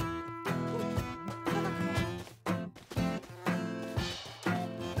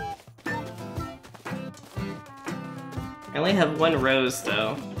 I only have one rose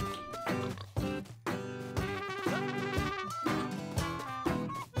though.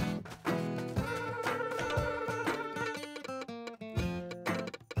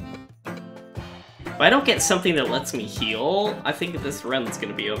 If I don't get something that lets me heal, I think this run's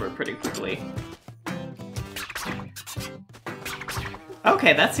gonna be over pretty quickly.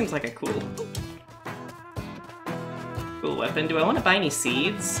 Okay, that seems like a cool weapon. Do I want to buy any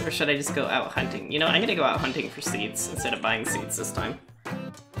seeds, or should I just go out hunting? You know, I'm gonna go out hunting for seeds instead of buying seeds this time.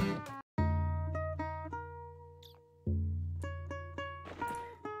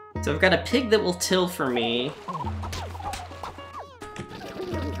 So I've got a pig that will till for me.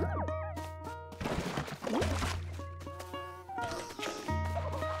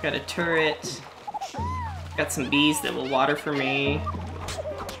 Got a turret. Got some bees that will water for me.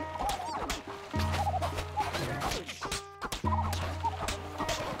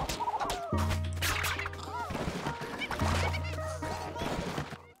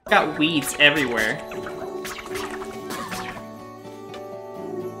 Got weeds everywhere.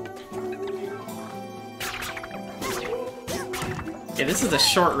 Yeah, this is a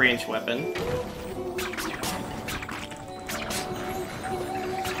short-range weapon.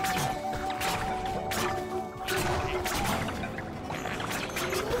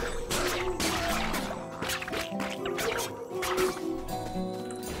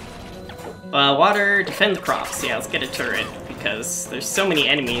 Water, defend crops. Yeah, let's get a turret. because there's so many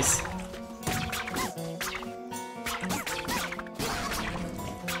enemies.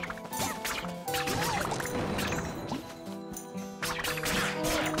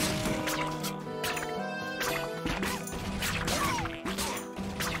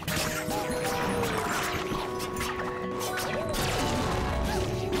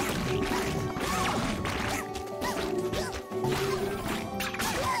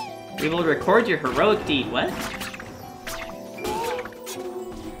 We will record your heroic deed. What?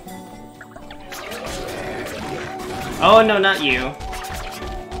 Oh no, not you.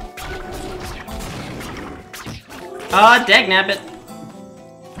 Aw, dagnabbit.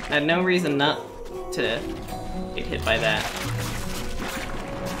 I had no reason not to get hit by that.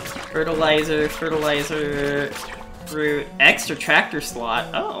 Fertilizer, fertilizer, fruit, extra tractor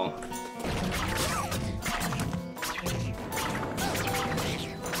slot. Oh.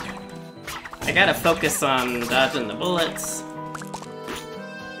 I gotta focus on dodging the bullets.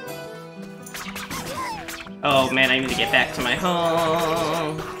 Oh man, I need to get back to my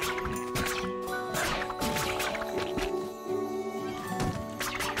home.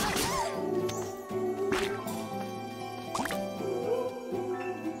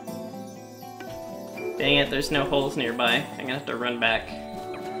 Dang it, there's no holes nearby. I'm gonna have to run back.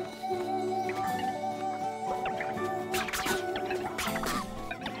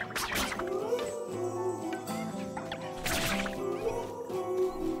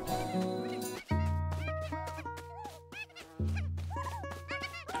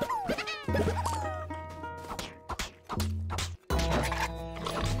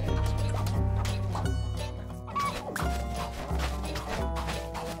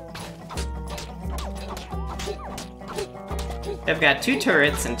 I've got 2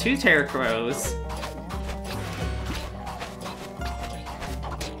 turrets and 2 terror crows.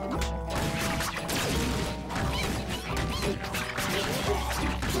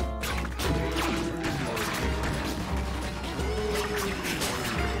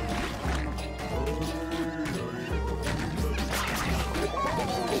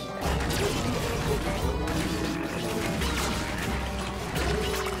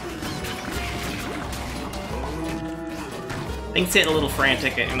 Things get a little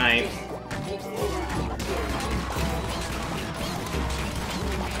frantic at night.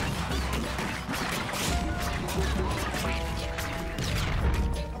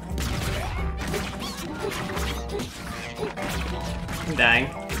 I'm dying.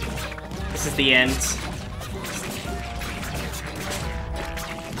 This is the end.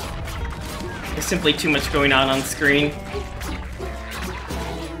 There's simply too much going on screen.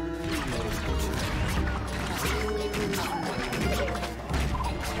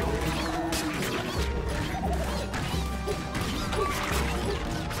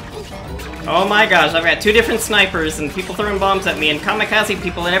 Oh my gosh, I've got 2 different snipers and people throwing bombs at me and kamikaze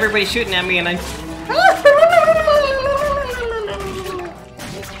people and everybody shooting at me and I...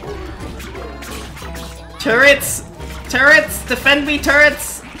 Turrets! Turrets! Defend me,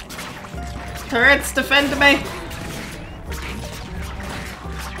 turrets! Turrets, defend me!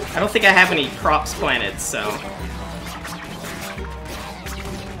 I don't think I have any crops planted, so...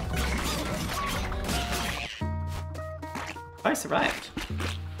 Oh, I survived.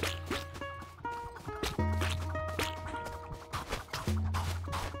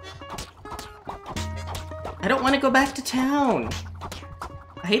 I don't want to go back to town.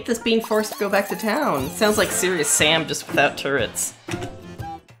 I hate this being forced to go back to town. It sounds like Serious Sam just without turrets.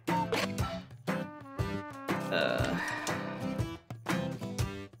 That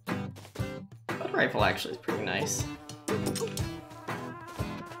rifle actually is pretty nice.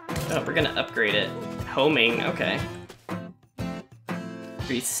 Oh, we're gonna upgrade it. Homing, okay.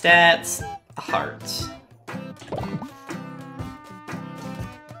 3 stats, a heart.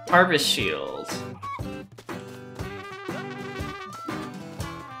 Harvest shield.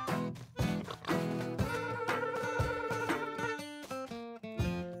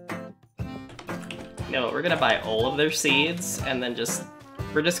 No, we're gonna buy all of their seeds, and then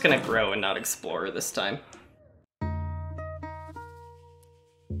we're just gonna grow and not explore this time.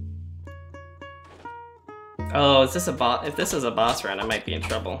 Oh, is this a boss? If this is a boss round, I might be in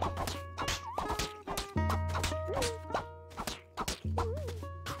trouble.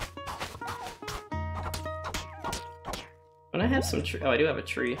 When I have some tree, oh, I do have a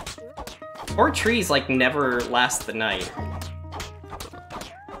tree. Or trees like never last the night.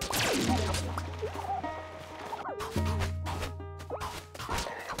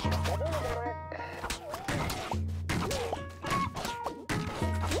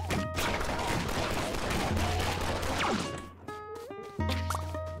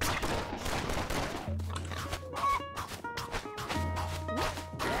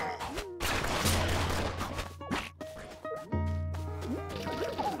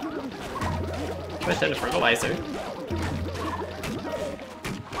 a ton of fertilizer.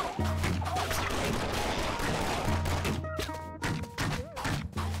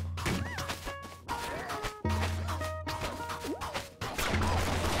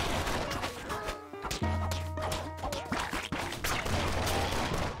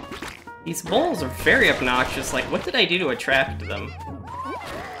 These moles are very obnoxious. Like, what did I do to attract them?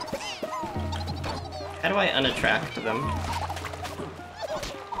 How do I unattract them?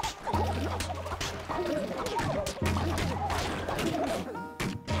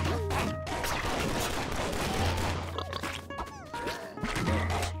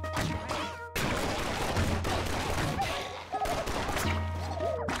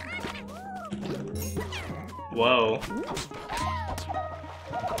 Whoa.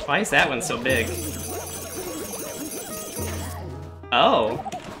 Why is that one so big? Oh.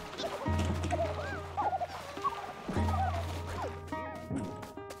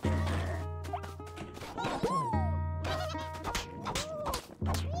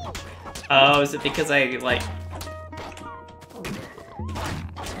 Oh, is it because I, like,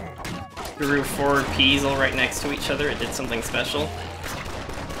 grew 4 peas all right next to each other? It did something special?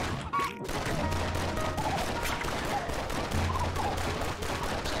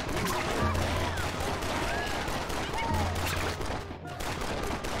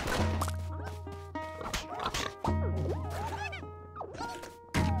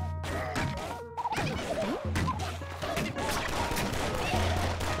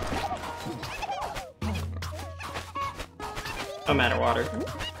 I'm out of water.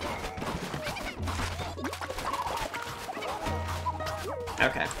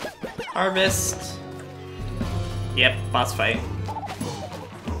 Okay. Harvest. Yep, boss fight.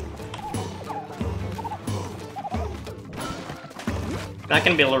 Not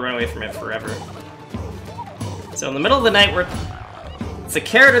gonna be able to run away from it forever. So in the middle of the night, it's a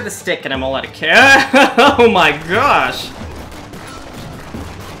carrot or the stick, and I'm all out of carrot. Oh my gosh!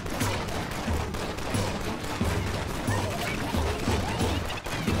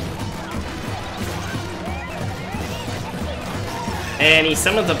 And he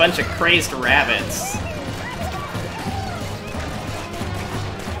summons a bunch of crazed rabbits.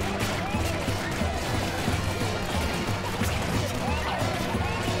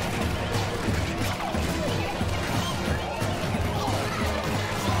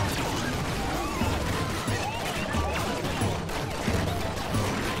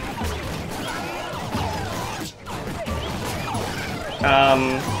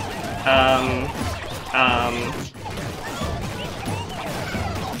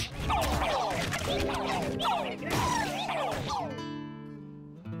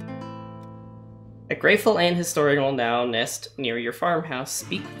 A grateful ant historian will now nest near your farmhouse.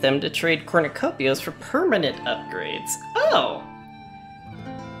 Speak with them to trade cornucopias for permanent upgrades. Oh!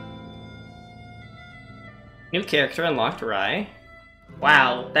 New character unlocked, Rye.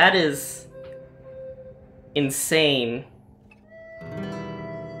 Wow, that is insane.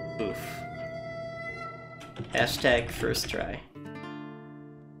 Oof. Hashtag first try.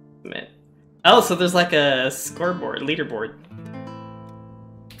 Oh, so there's like a scoreboard, leaderboard.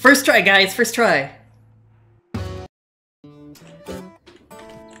 First try, guys, first try.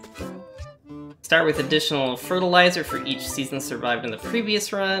 Start with additional fertilizer for each season survived in the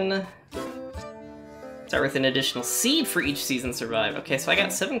previous run. Start with an additional seed for each season survived. Okay, so I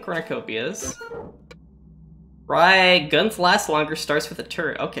got 7 cornucopias. Right, guns last longer, starts with a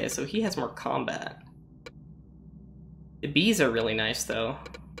turret. Okay, so he has more combat. The bees are really nice, though.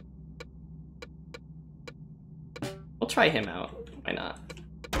 We'll try him out. Why not?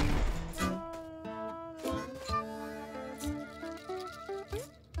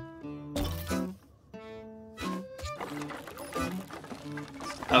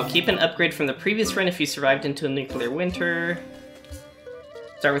 Oh, keep an upgrade from the previous run if you survived into a nuclear winter.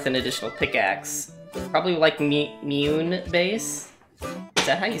 Start with an additional pickaxe. Probably like Mune base. Is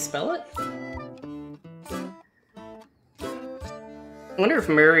that how you spell it? I wonder if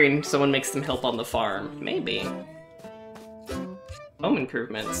marrying someone makes them help on the farm. Maybe. Home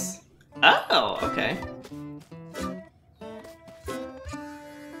improvements. Oh, okay.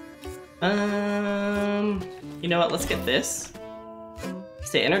 You know what? Let's get this.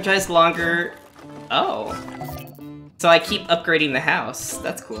 Stay energized longer. Oh. So I keep upgrading the house.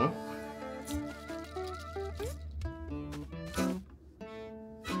 That's cool.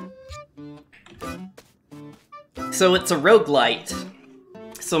 So it's a roguelite.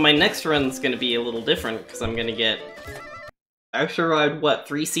 So my next run's gonna be a little different, because I'm gonna get... I survived, what,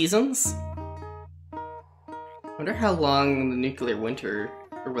 3 seasons? I wonder how long the nuclear winter,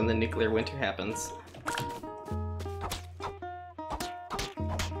 or when the nuclear winter happens.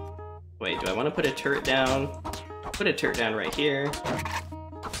 Wait. wait, do I want to put a turret down? Put a turret down right here.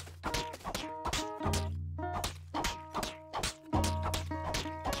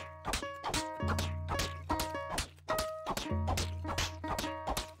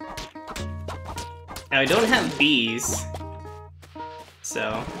 Now I don't have bees,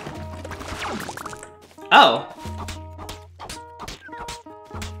 so... Oh!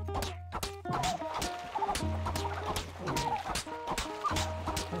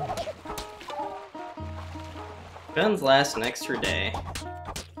 Guns last an extra day.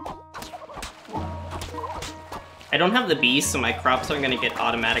 I don't have the bees, so my crops aren't gonna get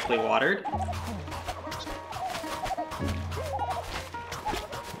automatically watered.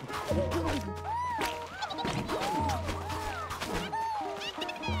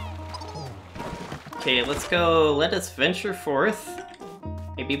 Okay, let's go. Let us venture forth.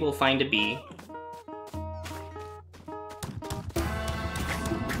 Maybe we'll find a bee.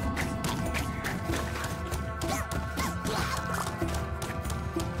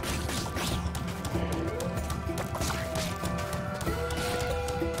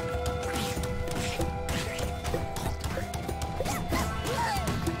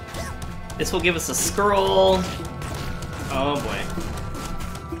 This will give us a scroll. Oh boy.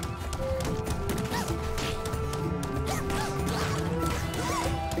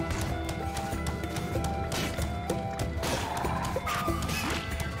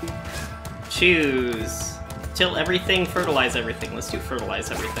 Choose. Till everything, fertilize everything. Let's do fertilize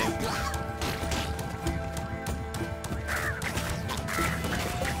everything.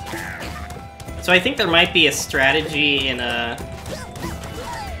 So I think there might be a strategy in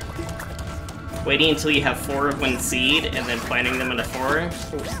waiting until you have 4 of one seed and then planting them into 4.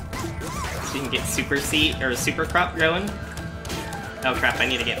 So you can get super seed or super crop growing. Oh crap, I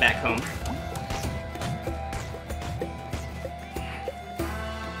need to get back home.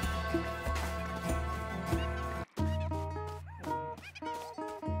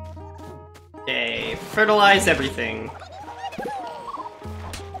 Okay, fertilize everything.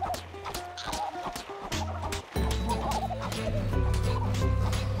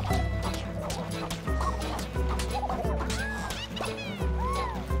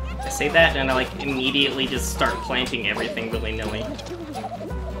 I say that and I like immediately just start planting everything willy-nilly.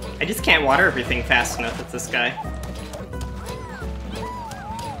 I just can't water everything fast enough with this guy.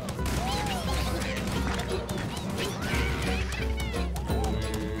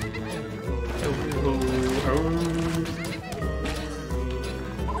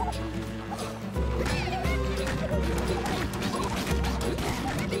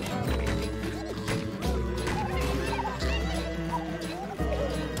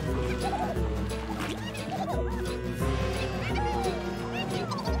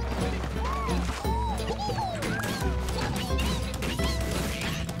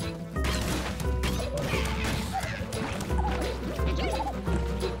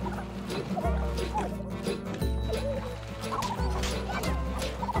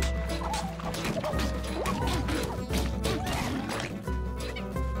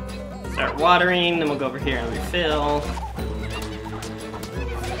 Start watering, then we'll go over here and refill.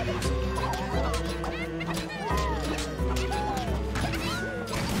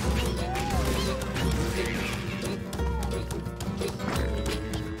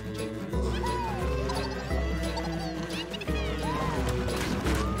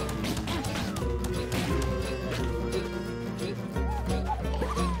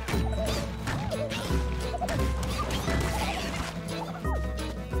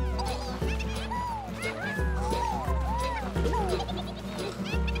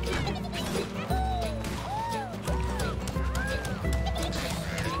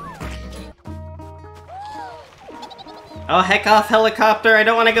 Oh, heck off, helicopter! I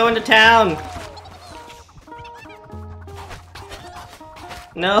don't want to go into town!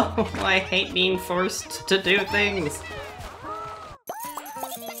 No, I hate being forced to do things.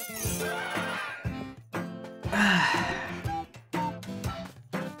 I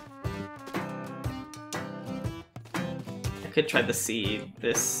could try the seed.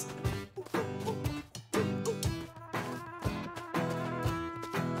 This.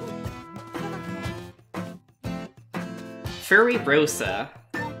 Furibrosa.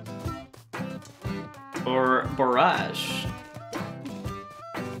 Or Borage.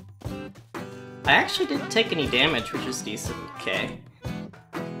 I actually didn't take any damage, which is decent. Okay.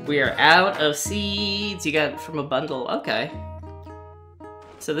 We are out of seeds. You got it from a bundle. Okay.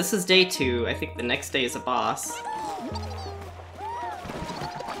 So this is day 2. I think the next day is a boss.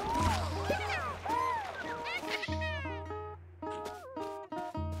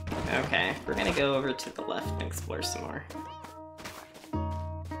 Okay, we're gonna go over to the left and explore some more.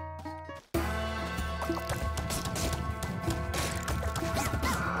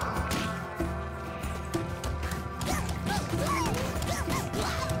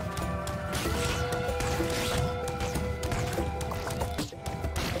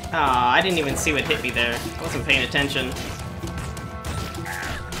 Aw, I didn't even see what hit me there. I wasn't paying attention.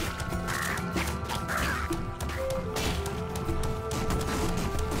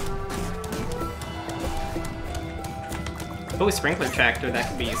 Oh, a sprinkler tractor, that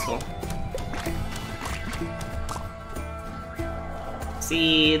could be useful.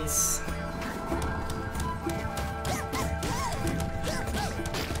 Seeds.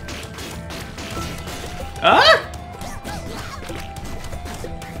 Ah!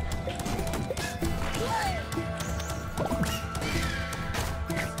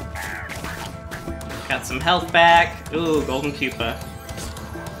 Got some health back. Ooh, golden pupa.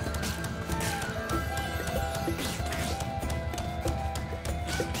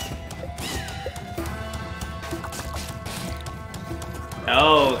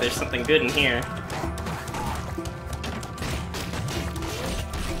 Oh, there's something good in here.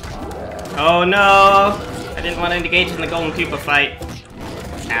 Oh no! I didn't want to engage in the golden pupa fight.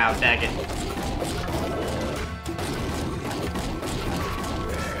 Ow, dag it.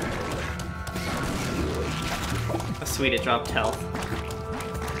 Oh, sweet, it dropped health.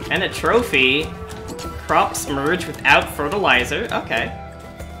 And a trophy. Crops merge without fertilizer. Okay.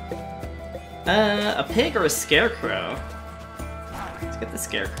 A pig or a scarecrow? Let's get the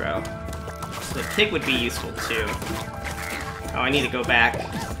scarecrow. The pig would be useful too. Oh, I need to go back.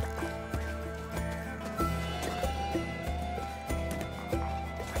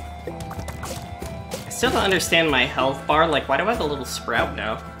 I still don't understand my health bar. Like, why do I have a little sprout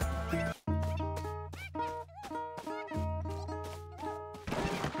now?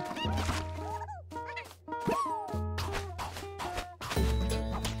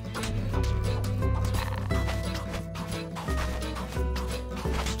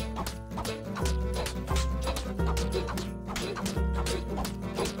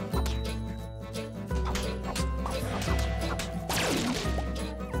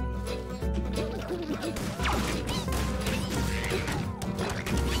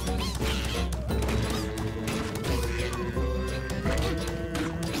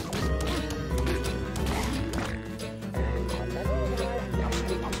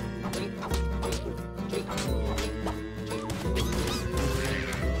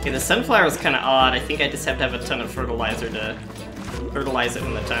 Okay, the sunflower is kind of odd. I think I just have to have a ton of fertilizer to fertilize it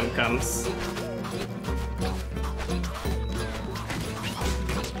when the time comes.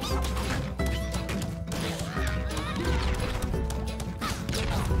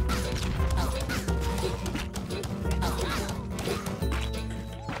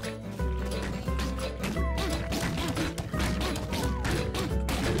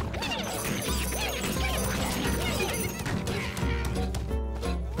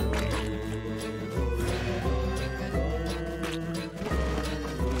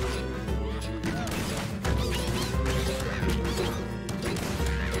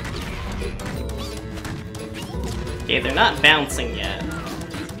 Okay, they're not bouncing yet.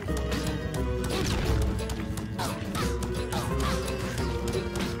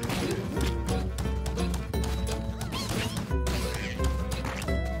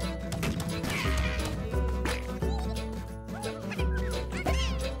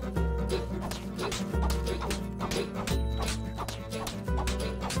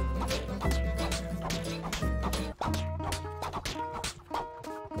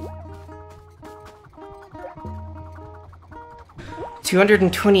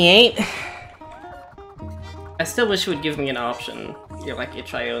 $228? I still wish it would give me an option. You're like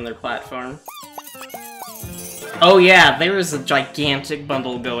itch.io on their platform. Oh yeah, there is a gigantic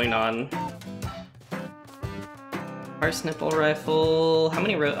bundle going on. Parsnipple rifle. How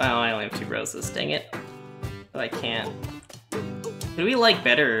many roses? Oh, I only have 2 roses, dang it. But I can't. Who do we like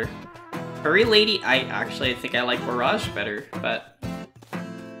better? Furry Lady? I think I like Barrage better, but...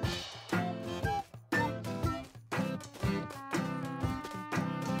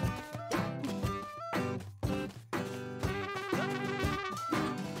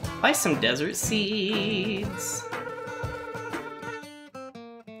 Buy some desert seeds.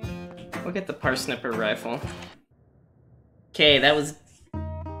 We'll get the parsnipper rifle. Okay, that was...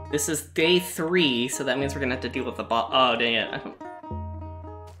 This is day 3, so that means we're gonna have to deal with the boss. Oh, dang it.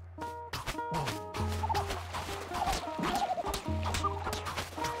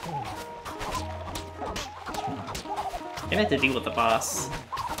 Gonna have to deal with the boss.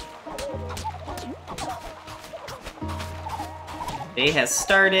 Day has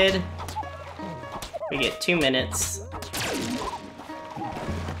started. We get 2 minutes.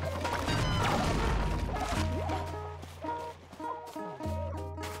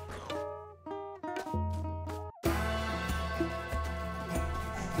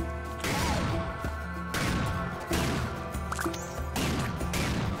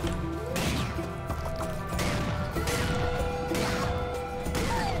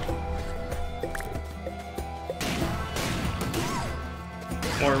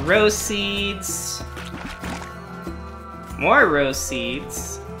 More rose seeds. More rose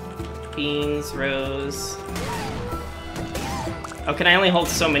seeds. Beans, rose. Oh, can I only hold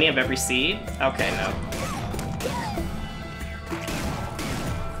so many of every seed? Okay, no.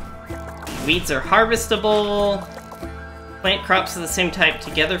 Weeds are harvestable. Plant crops of the same type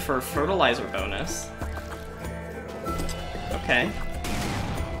together for a fertilizer bonus. Okay.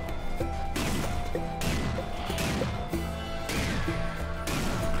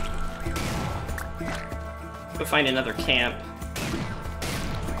 Go find another camp.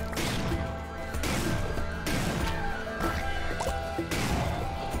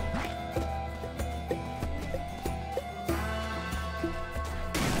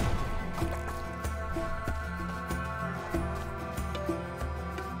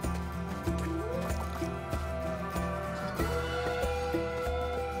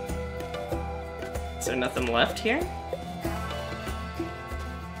 Is there nothing left here?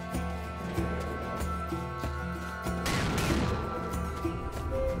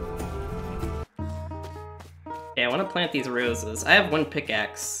 Yeah, I want to plant these roses. I have one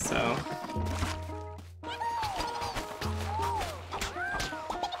pickaxe, so...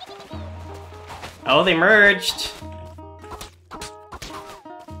 Oh, they merged!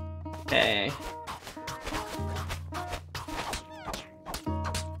 Okay.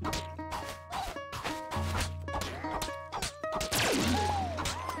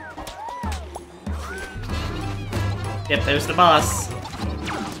 Yep, there's the boss.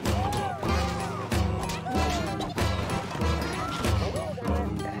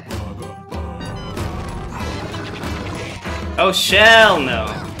 Oh, shell no.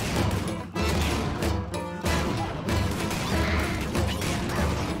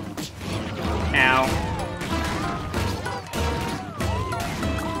 Ow.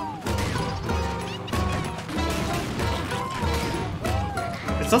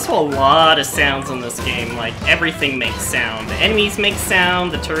 There's also a lot of sounds in this game, like everything makes sound. The enemies make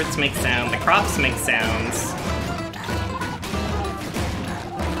sound, the turrets make sound, the crops make sounds.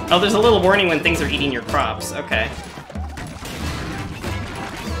 Oh, there's a little warning when things are eating your crops, okay.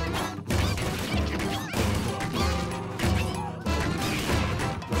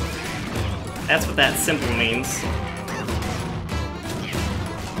 That's what that symbol means.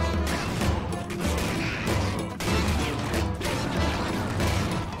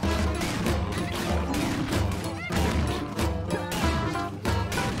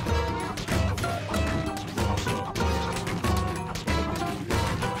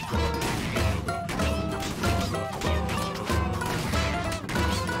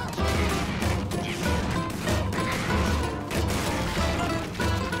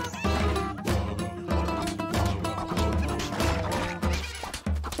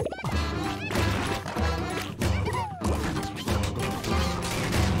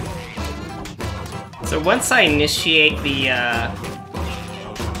 So once I initiate the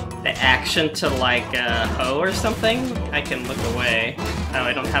action to, like, hoe or something, I can look away. Oh,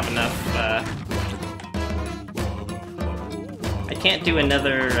 I don't have enough, I can't do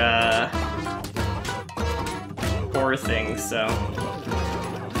another, ore thing, so...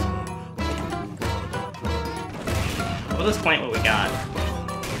 We'll just plant what we got.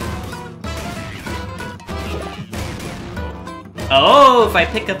 Oh, if I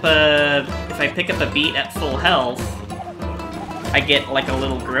pick up a beet at full health, I get like a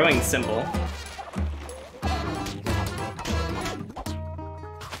little growing symbol.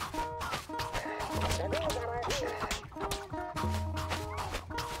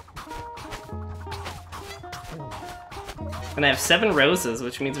 And I have 7 roses,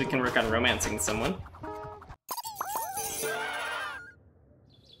 which means we can work on romancing someone.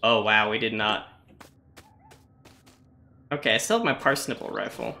 Oh wow, we did not. Okay, I still have my parsnip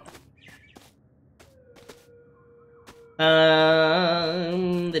rifle.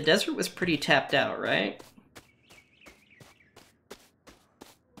 The desert was pretty tapped out, right?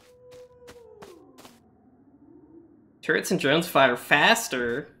 Turrets and drones fire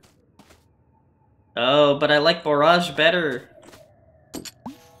faster. Oh, but I like barrage better.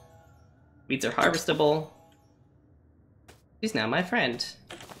 Weeds are harvestable. She's now my friend.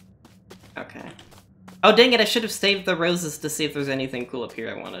 Okay. Oh, dang it, I should have saved the roses to see if there's anything cool up here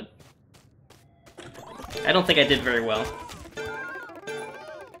I wanted. I don't think I did very well.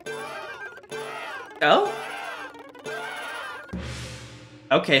 Oh?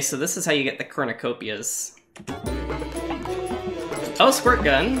 Okay, so this is how you get the cornucopias. Oh, squirt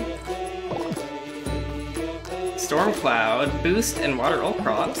gun. Storm cloud, boost and water all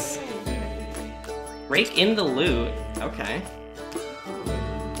crops. Rake in the loot. Okay.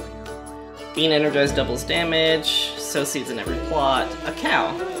 Being energized doubles damage. Sow seeds in every plot. A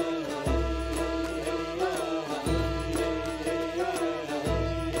cow.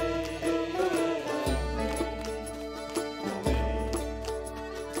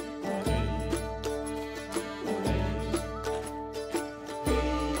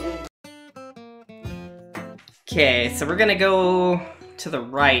 Okay, so we're gonna go to the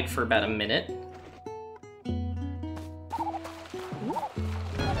right for about a minute.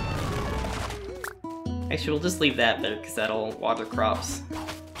 Actually, we'll just leave that there, because that'll water crops.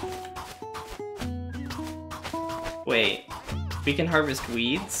 Wait, we can harvest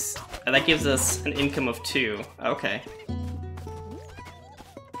weeds? Oh, that gives us an income of 2. Okay.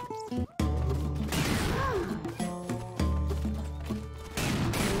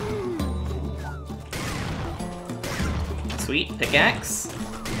 Sweet, pickaxe.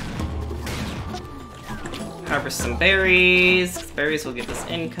 Harvest some berries. Berries will give us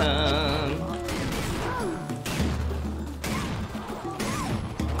income.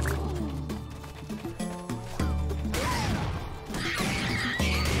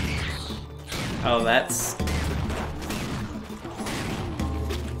 Oh, that's...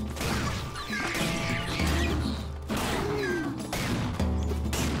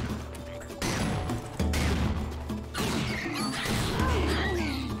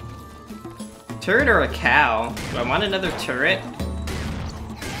 Turret or a cow? Do I want another turret?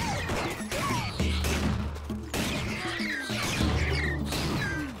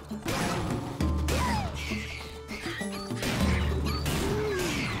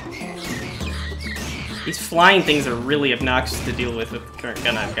 These flying things are really obnoxious to deal with the current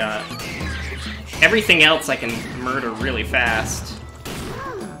gun I've got. Everything else I can murder really fast.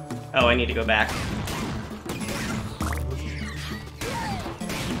 Oh, I need to go back.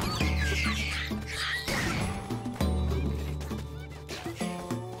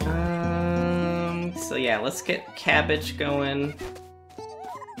 So yeah, let's get cabbage going.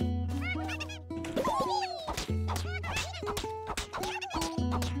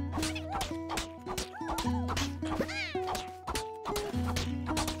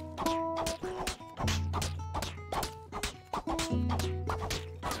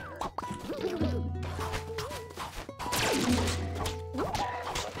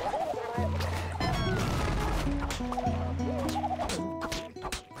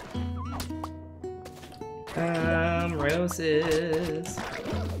 Roses.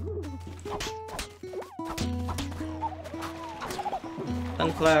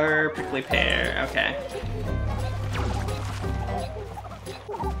 Sunflower, prickly pear, okay.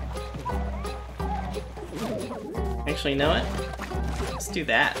 Actually, you know what? Let's do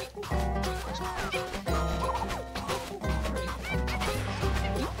that.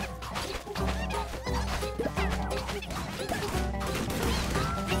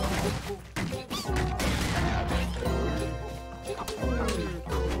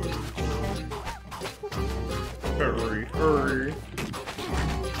 Hurry, hurry.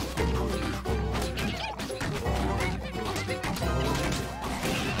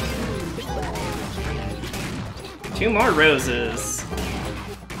 Two more roses.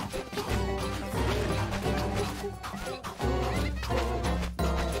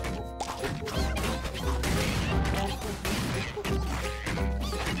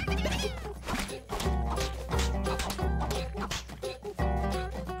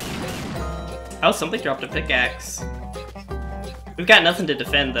 Oh, somebody dropped a pickaxe. We've got nothing to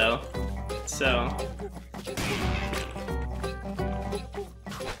defend, though, so...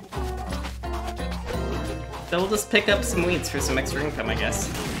 So we'll just pick up some weeds for some extra income, I guess.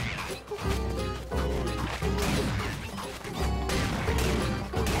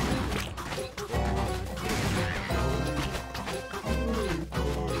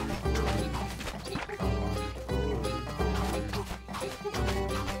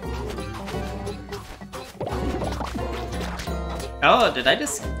 Oh, did I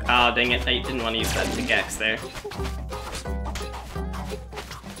just... Oh, dang it, I didn't want to use that pickaxe there.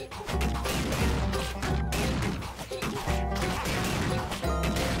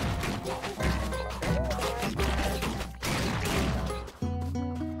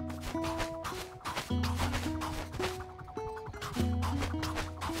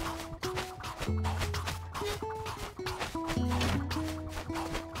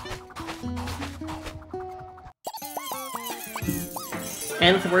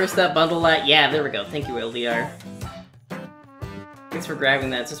 And where's that bundle at? Yeah, there we go. Thank you, LDR. Thanks for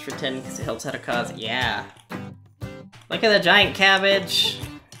grabbing that just for 10 because it helps out a cause. Yeah. Look at the giant cabbage.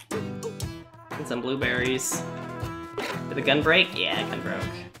 And some blueberries. Did the gun break? Yeah, gun broke.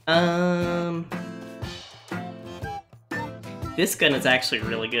 This gun is actually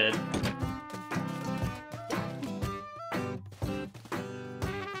really good.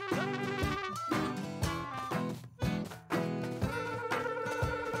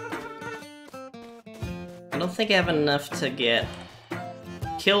 don't think I have enough to get...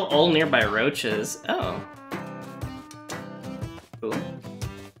 Kill all nearby roaches. Oh. Cool.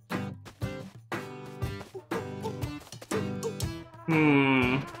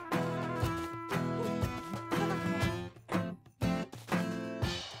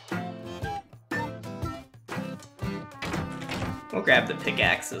 We'll grab the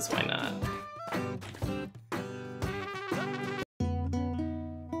pickaxes, why not?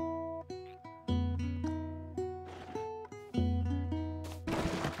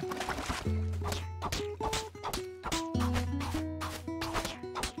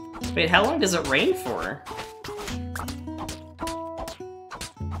 Wait, how long does it rain for?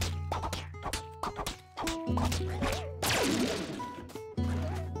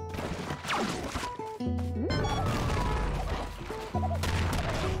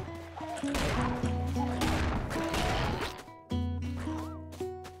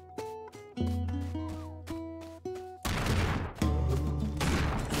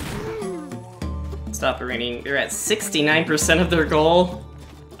 Stop it raining. They're at 69% of their goal.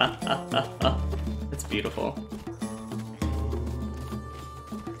 It's beautiful.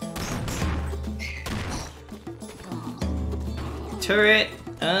 Turret.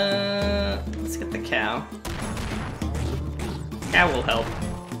 Let's get the cow. Cow will help.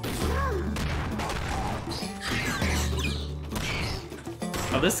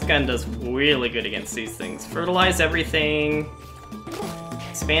 Oh, this gun does really good against these things. Fertilize everything.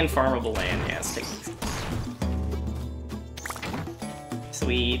 Expand farmable land. Yeah, let's take this.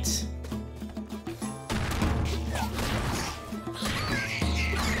 Sweet.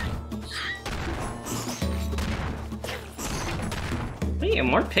 Wait,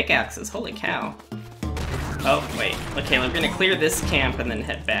 more pickaxes. Holy cow. Oh, wait. Okay, we're gonna clear this camp and then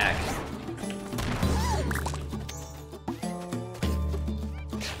head back.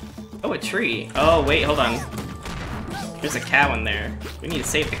 Oh, a tree. Oh, wait, hold on. There's a cow in there. We need to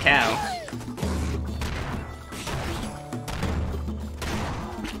save the cow.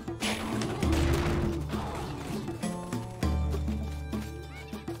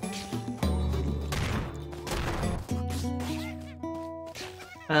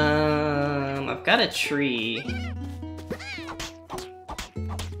 I've got a tree.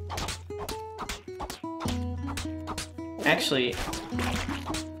 Actually...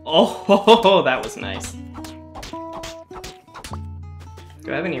 Oh, that was nice.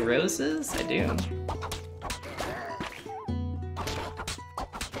 Do I have any roses? I do.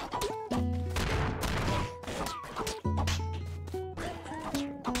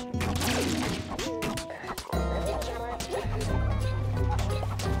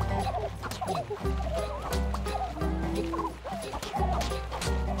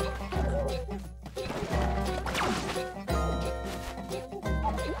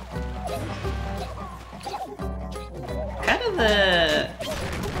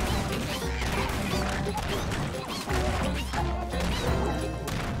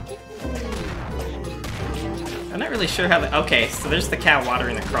 I'm not really sure how the... Okay, so there's the cow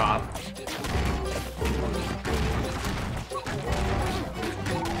watering the crop.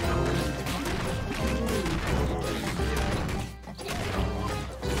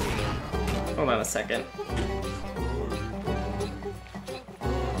 Hold on a second.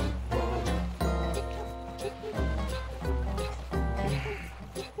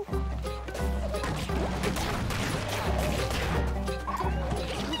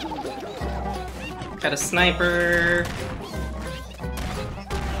 Got a sniper.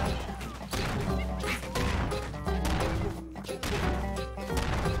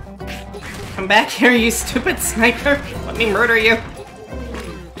 Come back here, you stupid sniper! Let me murder you!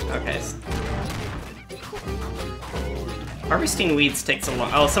 Okay. Harvesting weeds takes a long...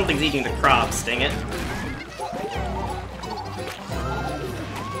 Oh, something's eating the crops, dang it.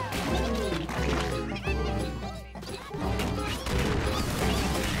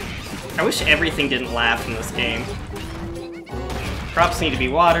 I wish everything didn't laugh in this game. Crops need to be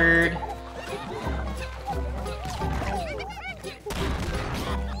watered.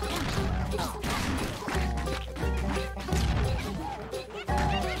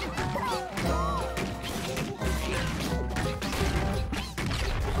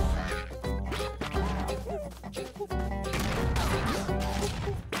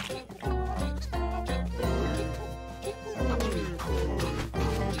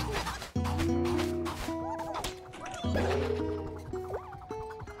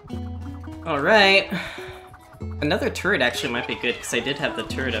 Alright. Another turret actually might be good, because I did have the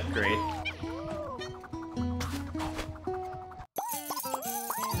turret upgrade.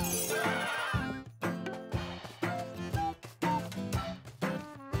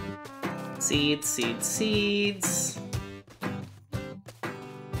 Seeds, seeds, seeds.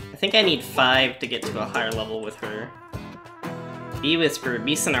 I think I need 5 to get to a higher level with her. Bee Whisper.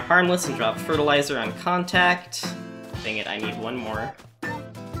 Beasts are harmless and drop fertilizer on contact. Dang it, I need 1 more.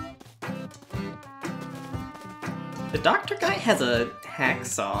 The doctor guy has a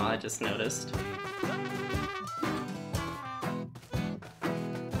hacksaw, I just noticed.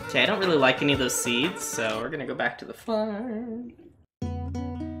 Okay, I don't really like any of those seeds, so we're gonna go back to the farm.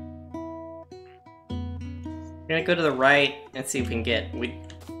 We're gonna go to the right and see if we can get...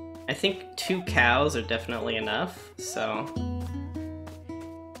 I think 2 cows are definitely enough, so...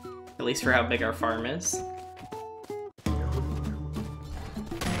 At least for how big our farm is.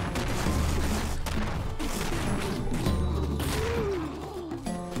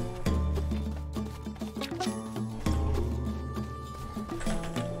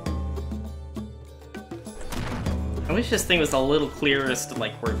 I wish this thing was a little clearer as to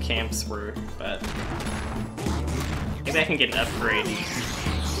like where camps were, but maybe I can get an upgrade.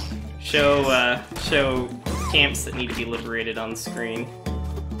 Show camps that need to be liberated on the screen.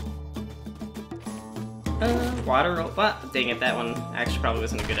 Water. What? Dang it, that one actually probably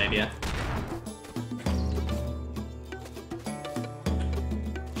wasn't a good idea.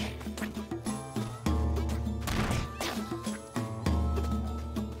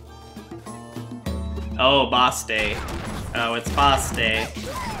 Oh, boss day. Oh, it's boss day.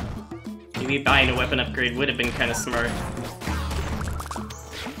 Maybe buying a weapon upgrade would have been kind of smart.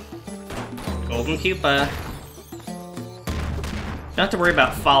 Golden pupa. Don't have to worry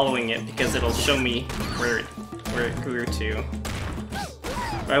about following it because it'll show me where it grew to.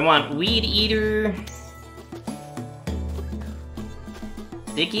 But I want Weed Eater.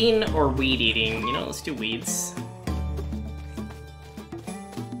 Digging or weed eating? You know, let's do weeds.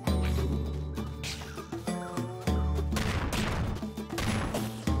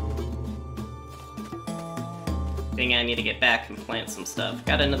 I need to get back and plant some stuff.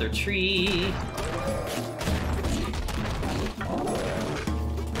 Got another tree.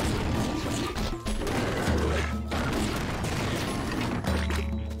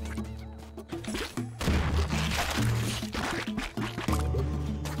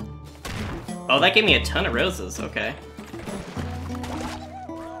 Oh, that gave me a ton of roses. Okay.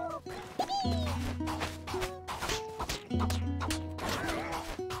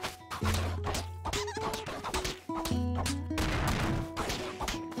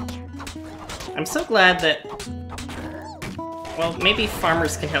 I'm so glad that... Well, maybe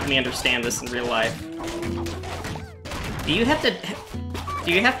farmers can help me understand this in real life. Do you have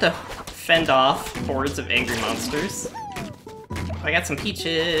to fend off hordes of angry monsters? I got some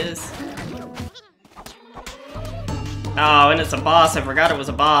peaches. Oh, and it's a boss. I forgot it was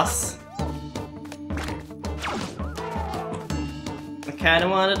a boss. I kinda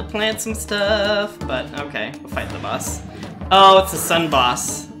wanted to plant some stuff, but okay, we'll fight the boss. Oh, it's the sun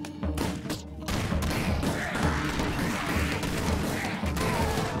boss.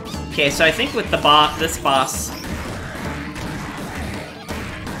 Okay, so I think with the this boss...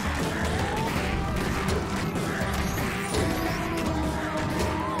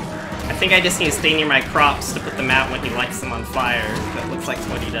 I think I just need to stay near my crops to put them out when he lights them on fire. That looks like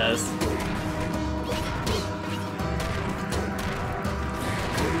what he does.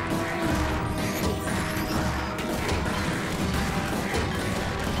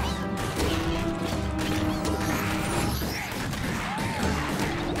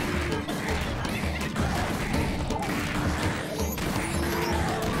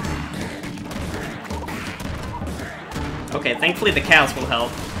 Okay, thankfully the cows will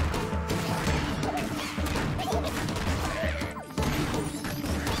help.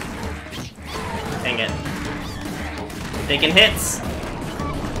 Dang it. Taking hits!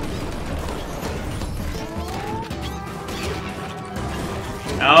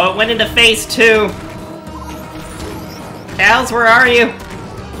 Oh, it went into phase 2! Cows, where are you?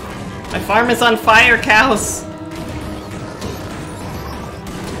 My farm is on fire, cows!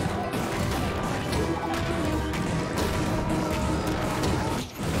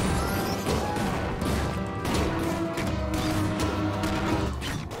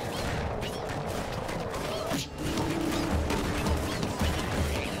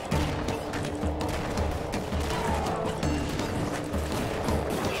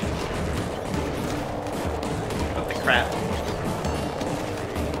 Crap.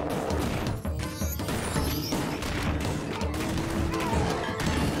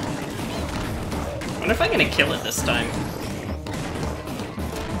 I wonder if I'm gonna kill it this time.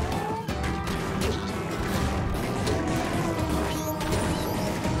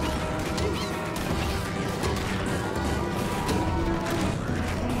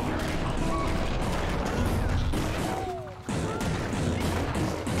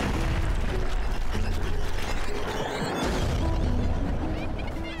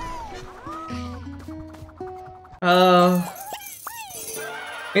 I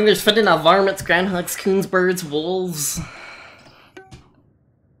mean, there's foot out varmints, groundhogs, coons, birds, wolves.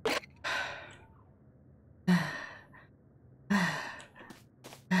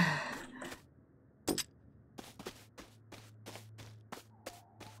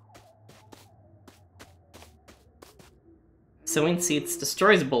 Sowing seeds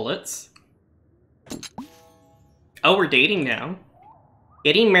destroys bullets. Oh, we're dating now.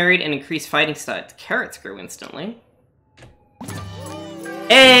 Getting married and increased fighting stats. Carrots grow instantly.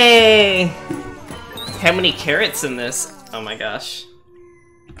 Hey! How many carrots in this? Oh my gosh.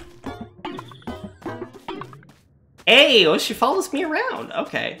 Hey! Oh, she follows me around.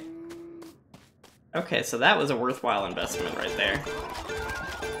 Okay. Okay, so that was a worthwhile investment right there.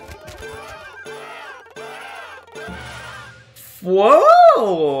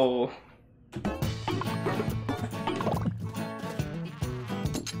 Whoa!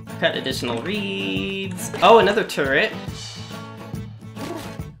 Cut additional reeds. Oh, another turret.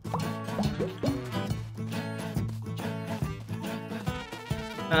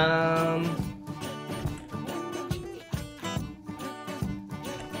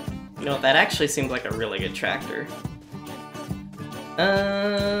 You know, that actually seems like a really good tractor.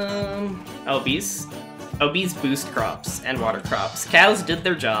 Oh, bees. Oh, bees boost crops and water crops. Cows did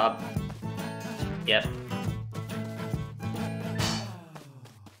their job. Yep.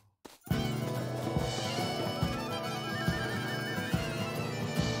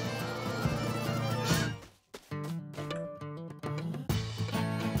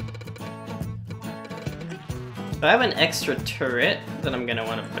 So I have an extra turret that I'm gonna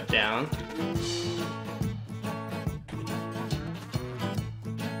want to put down.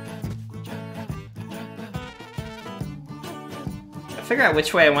 Figure out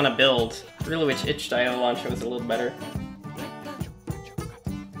which way I want to build. Really, which itch.io launcher was a little better.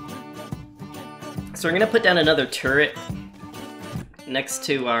 So we're gonna put down another turret next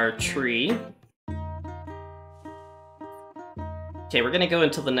to our tree. Okay, we're gonna go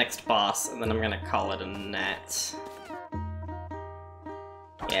until the next boss, and then I'm gonna call it a net.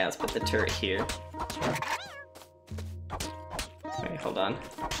 Yeah, let's put the turret here. Wait, hold on.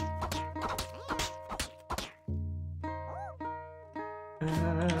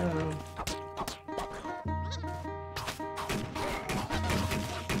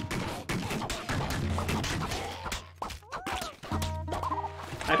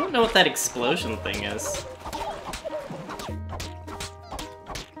 I don't know what that explosion thing is.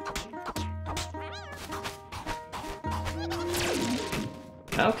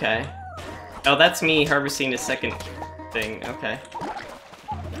 Okay. Oh, that's me harvesting a second thing. Okay.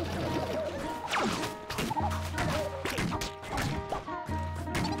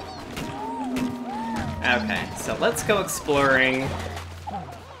 Okay, so let's go exploring.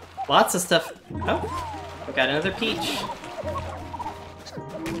 Lots of stuff. Oh, we got another peach.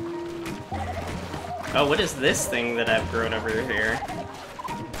 Oh, what is this thing that I've grown over here?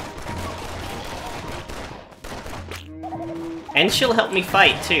 And she'll help me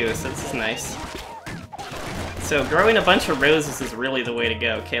fight too, so this is nice. So growing a bunch of roses is really the way to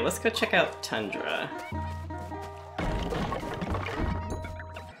go. Okay, let's go check out Tundra.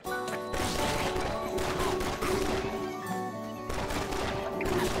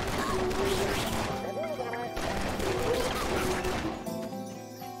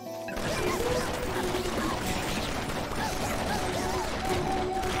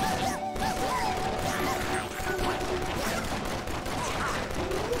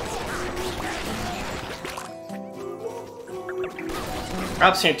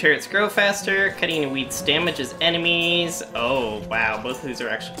 Crops and turrets grow faster, cutting weeds damages enemies. Oh, wow, both of these are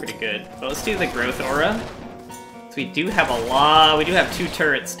actually pretty good. But let's do the growth aura. So we do have a lot, we do have 2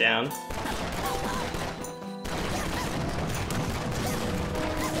 turrets down.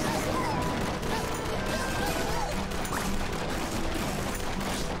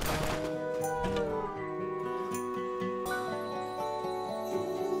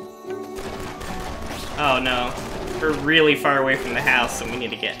 Oh no. We're really far away from the house, so we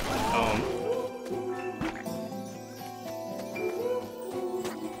need to get home.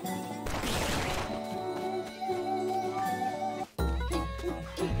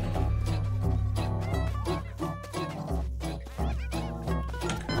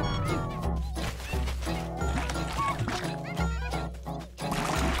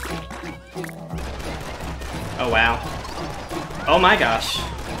 Oh wow. Oh my gosh.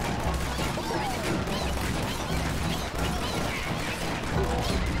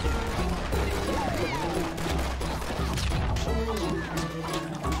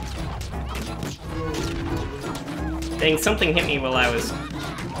 Dang, something hit me while I was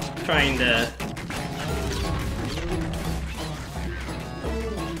trying to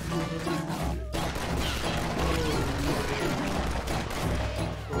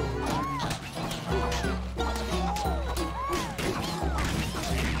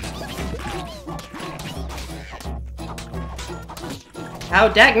Oh,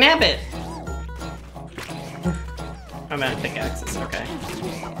 dagnabbit! I'm out of pickaxes, okay.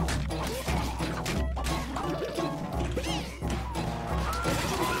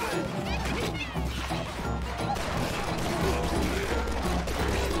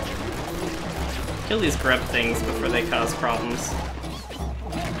 Kill these grub things before they cause problems.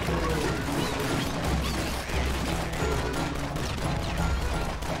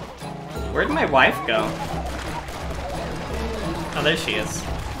 Where'd my wife go? Oh, there she is.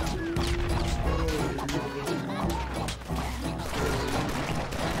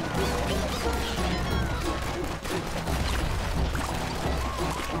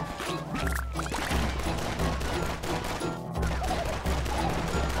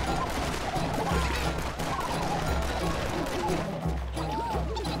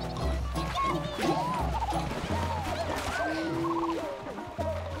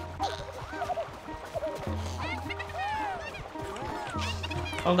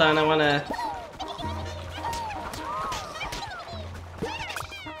 Hold on, I wanna...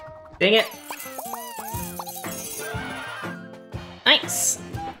 Dang it! Nice!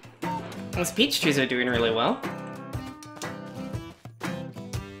 Those peach trees are doing really well. I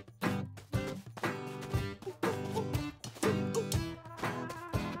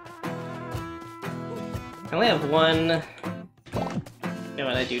only have one... You know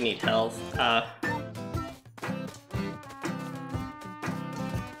what, I do need health.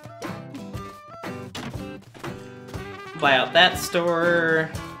 Buy out that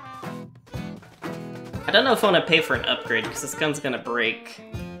store. I don't know if I want to pay for an upgrade because this gun's gonna break.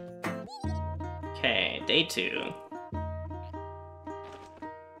 Okay, day 2.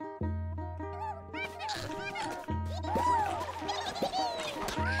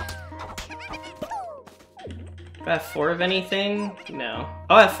 Do I have 4 of anything? No.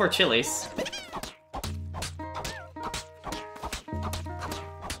 Oh, I have 4 chilies.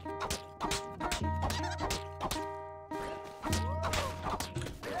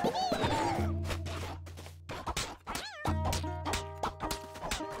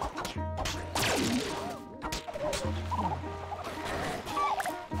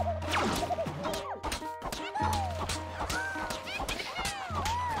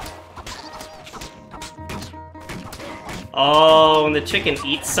 Oh, when the chicken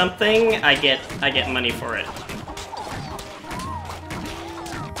eats something, I get money for it.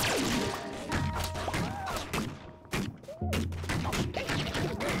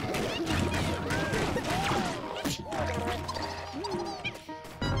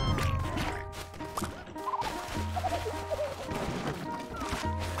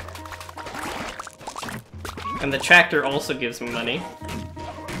 And the tractor also gives me money.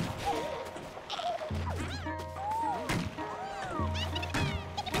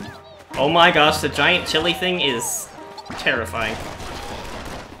 Oh my gosh, the giant chili thing is terrifying.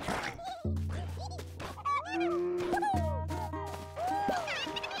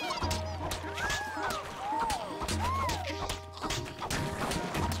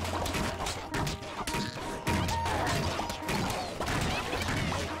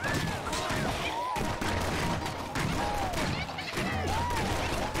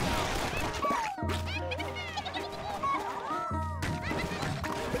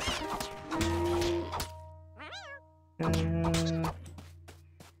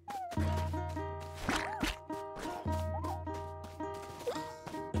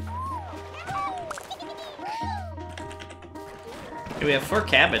 We have 4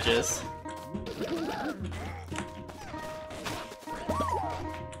 cabbages.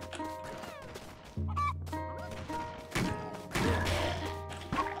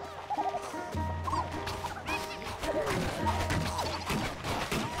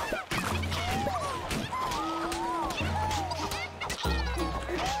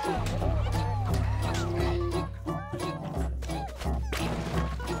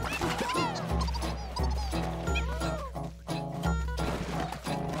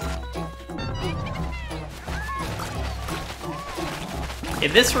 Yeah,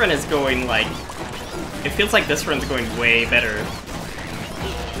 this run is going, like... It feels like this run's going way better.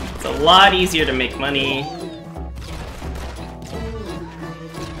 It's a lot easier to make money.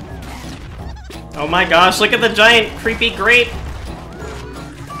 Oh my gosh, look at the giant creepy grape!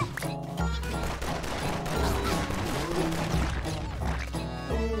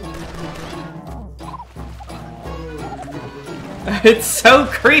 It's so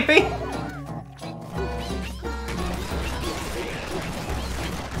creepy!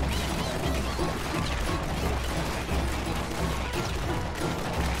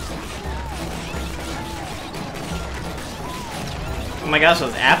 Oh my gosh,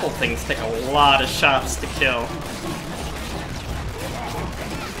 those apple things take a lot of shots to kill.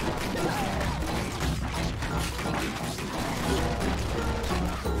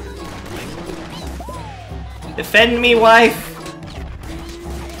 Defend me, wife!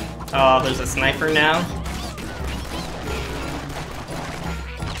 Oh, there's a sniper now.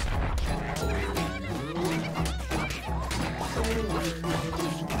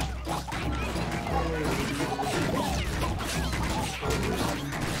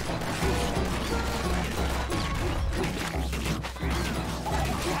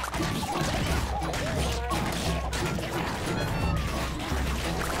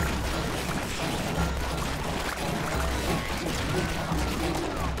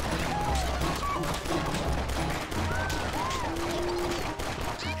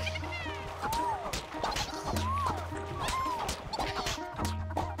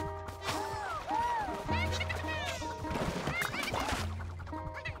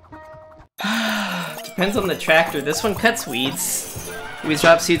 Depends on the tractor. This one cuts weeds. Weeds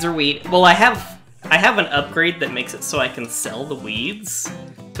drop seeds or wheat. Well, I have an upgrade that makes it so I can sell the weeds.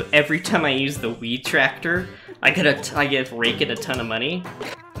 So every time I use the weed tractor, I get rake it a ton of money.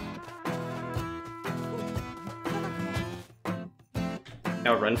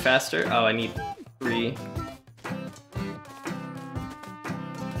 Now run faster. Oh, I need 3.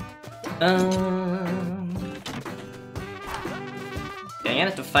 Yeah, I'm gonna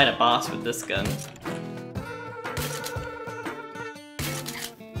have to fight a boss with this gun.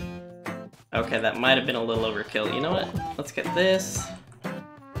 Okay, that might have been a little overkill. You know what? Let's get this.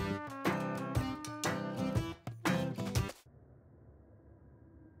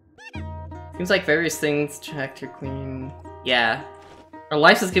 Seems like various things. Tractor clean. Yeah. Our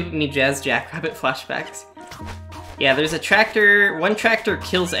life is giving me Jazz Jackrabbit flashbacks. Yeah, there's a tractor. One tractor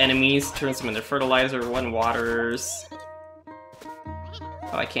kills enemies, turns them into fertilizer. One waters.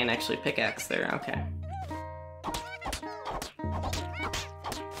 Oh, I can't actually pickaxe there. Okay.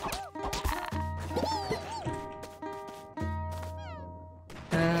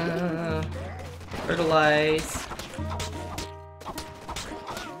 Fertilize.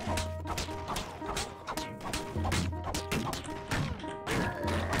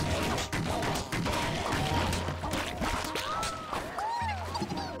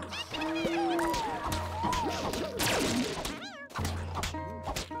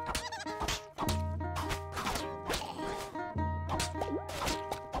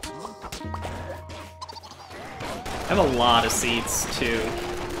 I have a lot of seeds, too.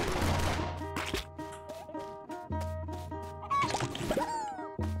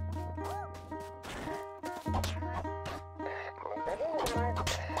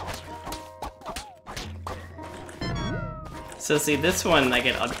 So see, this one I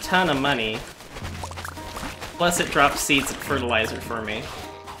get a ton of money. Plus it drops seeds and fertilizer for me.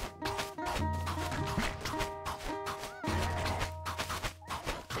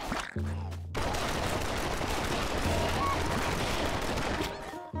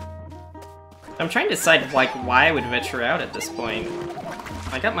 I'm trying to decide, like, why I would venture out at this point.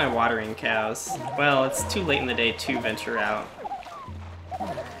 I got my watering cows. Well, it's too late in the day to venture out.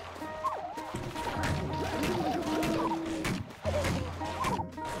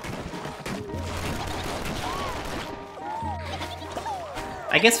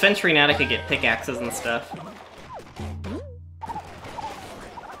 I guess venturing out I could get pickaxes and stuff.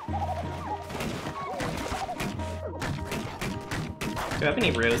 Do I have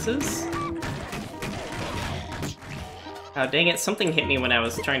any roses? Oh, dang it, something hit me when I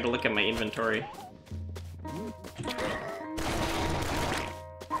was trying to look at my inventory.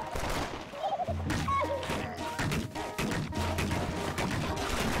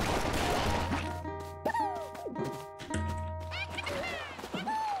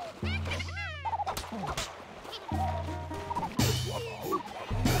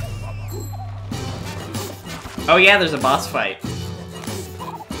 Oh yeah, there's a boss fight.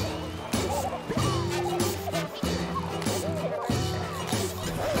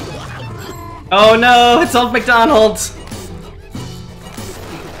 Oh no, it's Old McDonald's!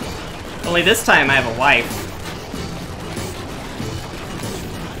 Only this time I have a wife.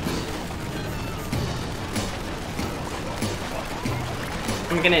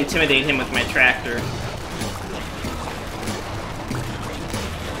 I'm gonna intimidate him with my tractor.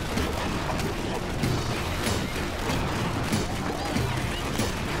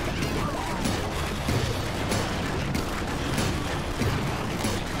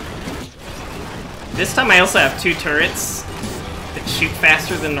 This time I also have 2 turrets that shoot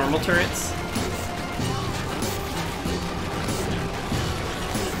faster than normal turrets.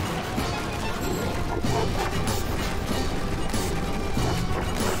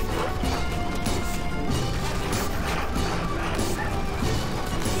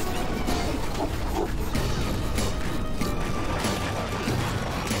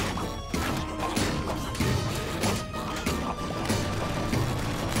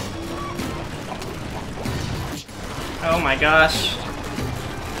 Oh my gosh.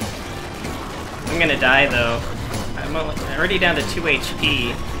 I'm gonna die though. I'm already down to 2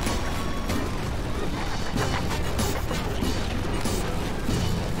 HP.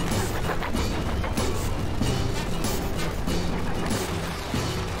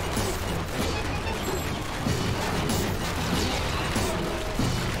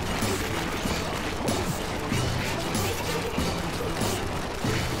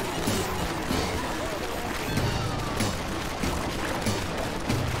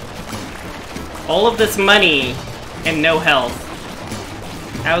 All of this money and no health.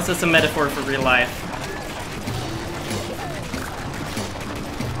 How is this a metaphor for real life?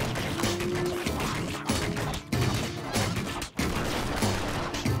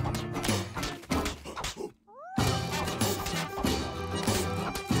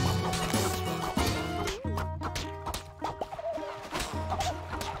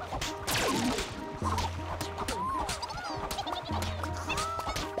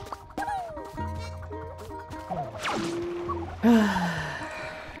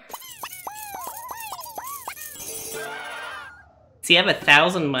 See, I have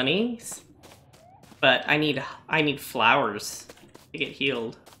 1,000 monies, but I need flowers to get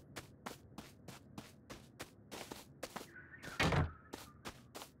healed.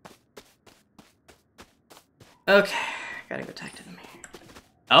 Okay, gotta go talk to them.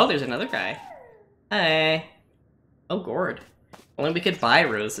 Oh, there's another guy. Hi. Oh, gourd. Only we could buy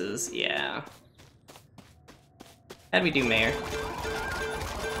roses. Yeah. How'd we do, Mayor?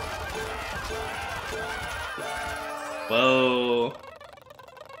 Whoa.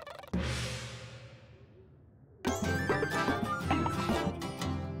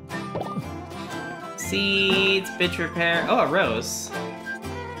 Seeds, bitch repair. Oh, a rose.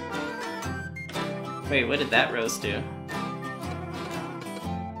 Wait, what did that rose do?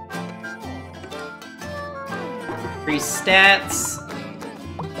 Free stats.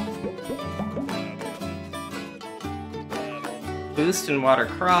 Boost and water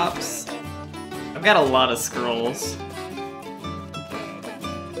crops. I've got a lot of scrolls.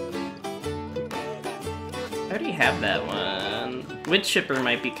 I already have that one. Wood chipper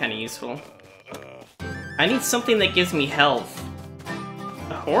might be kind of useful. I need something that gives me health.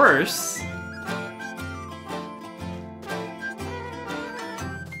 A horse?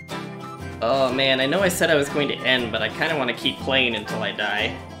 Oh man, I know I said I was going to end, but I kind of want to keep playing until I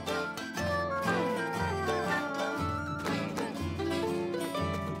die.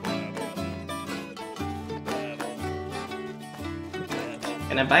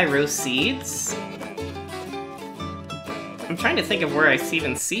 Can I buy rose seeds? I'm trying to think of where I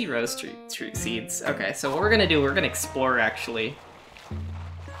even see rose tree seeds. Okay, so what we're gonna do, we're gonna explore actually.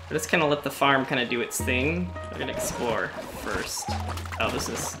 We're just gonna let the farm kind of do its thing. We're gonna explore first. Oh, this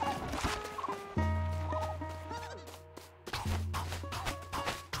is...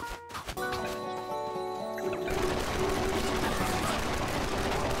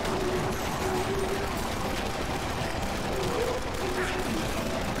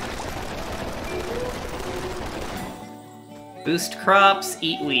 Boost crops,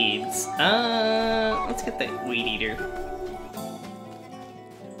 eat weeds. Let's get the weed eater.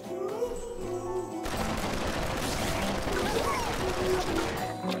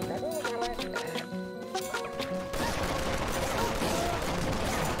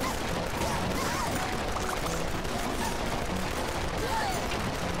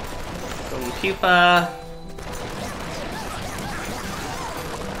 Golden pupa.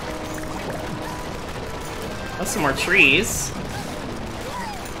 Oh, some more trees.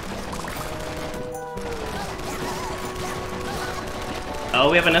 Oh,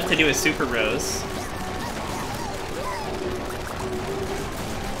 we have enough to do a super rose.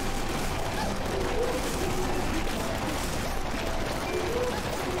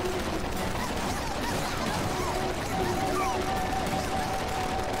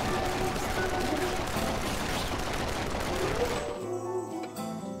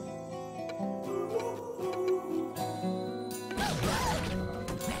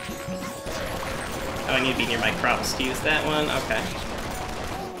 Oh, I need to be near my crops to use that one? Okay.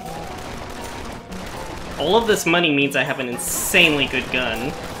 All of this money means I have an insanely good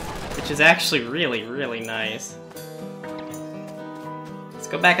gun, which is actually really, really nice. Let's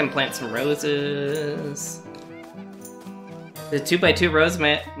go back and plant some roses. The 2x2 rose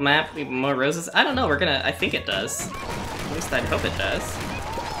map, even more roses? I don't know, I think it does. At least I'd hope it does.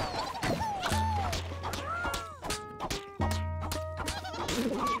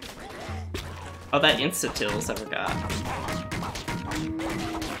 Oh, that insta-tills I forgot.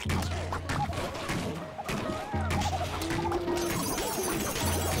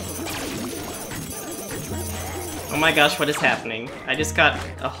 Oh my gosh, what is happening? I just got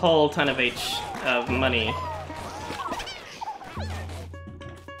a whole ton of money.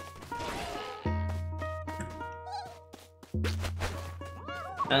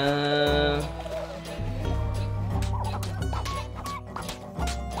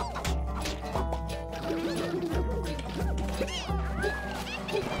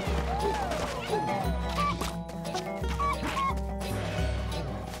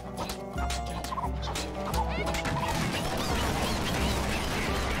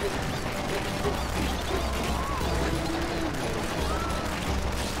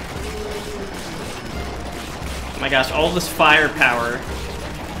 Oh my gosh, all this firepower.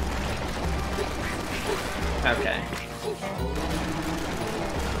 Okay.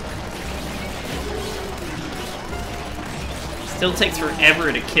 Still takes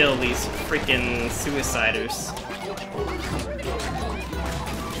forever to kill these freaking suiciders.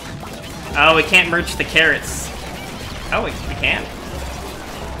 Oh, we can't merge the carrots. Oh, we can.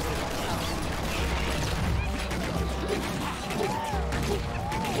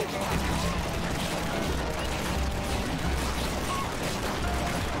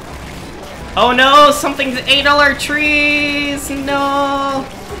 Oh no, something's ate all our trees! No!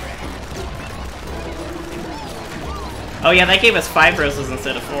 Oh yeah, that gave us 5 roses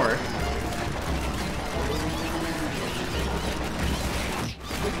instead of 4.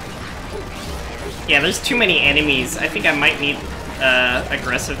 Yeah, there's too many enemies. I think I might need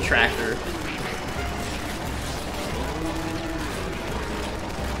aggressive tractor.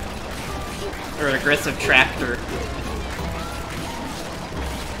 Or an aggressive tractor.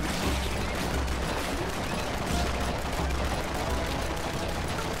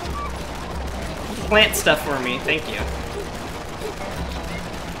 Plant stuff for me, thank you.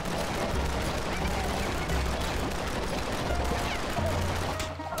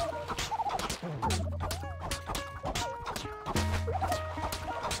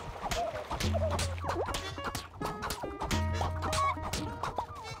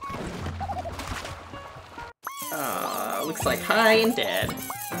 Looks like high and dead.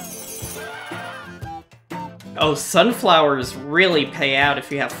 Oh, sunflowers really pay out if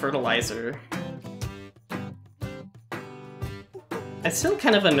you have fertilizer. It's still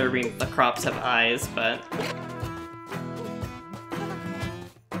kind of unnerving that the crops have eyes, but...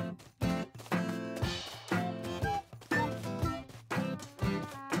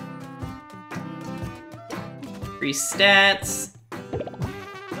 Free stats.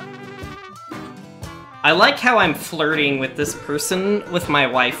 I like how I'm flirting with this person with my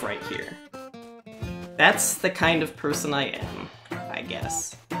wife right here. That's the kind of person I am, I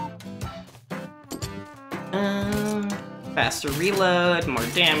guess. Faster reload, more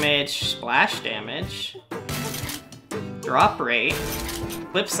damage, splash damage, drop rate,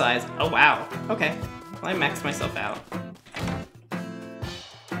 flip size. Oh wow, okay. Well, I maxed myself out.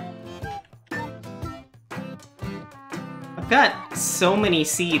 I've got so many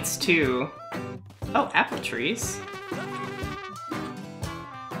seeds too. Oh, apple trees.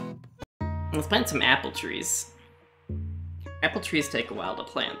 Let's plant some apple trees. Apple trees take a while to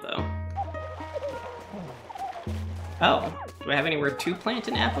plant though. Oh, do I have anywhere to plant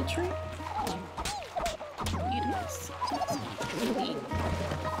an apple tree?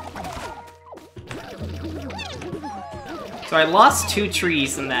 So I lost 2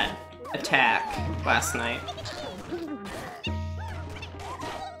 trees in that attack last night.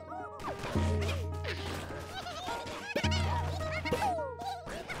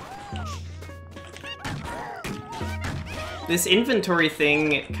 This inventory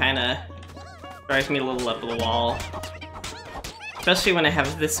thing kinda drives me a little up the wall. Especially when I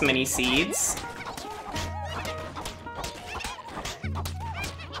have this many seeds.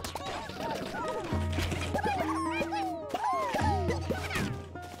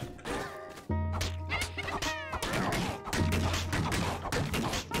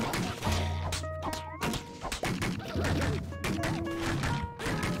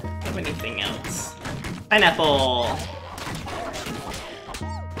 Have anything else? Pineapple!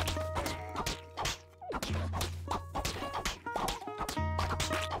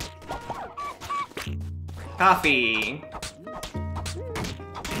 Coffee.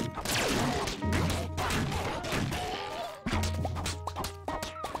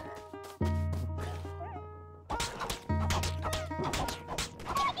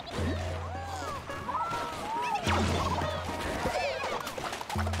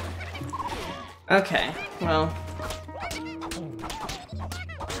 Okay, well.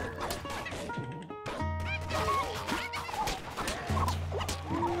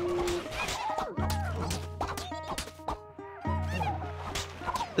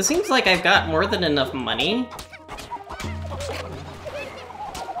 It seems like I've got more than enough money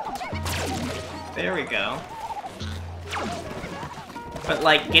There we go. But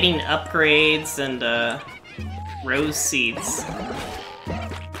like getting upgrades and rose seeds.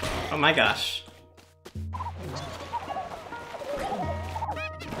 Oh my gosh.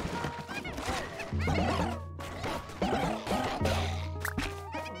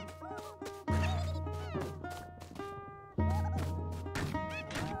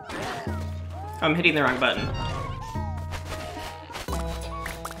 I'm hitting the wrong button.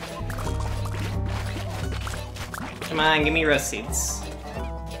 Come on, give me rose seeds.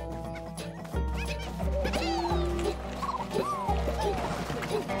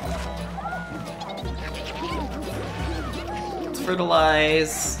 Let's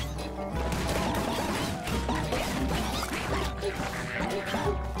fertilize.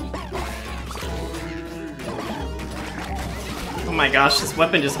 Oh my gosh, this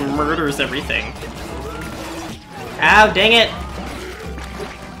weapon just murders everything. Ow, dang it!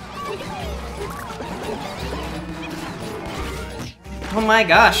 Oh my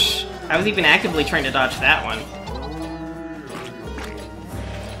gosh, I was even actively trying to dodge that one.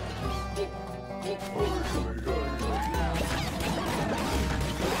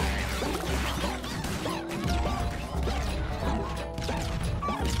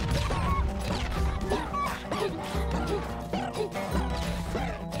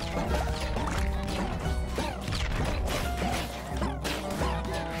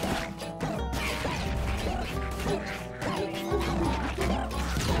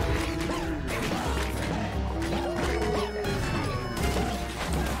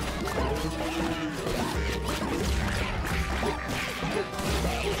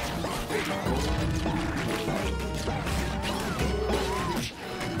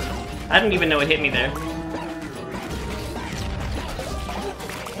 I didn't even know it hit me there.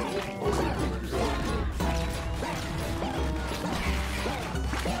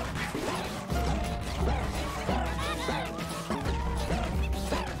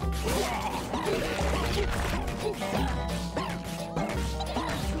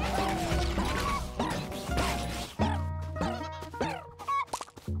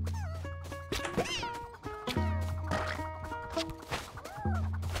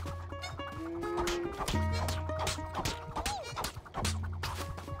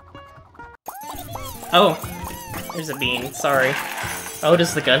 Oh, there's a bean, sorry. Oh,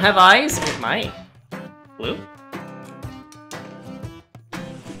 does the gun have eyes? It might. Blue?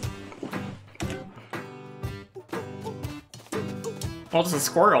 Well, it's a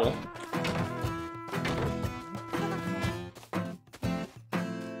squirrel.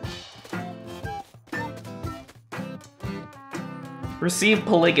 Receive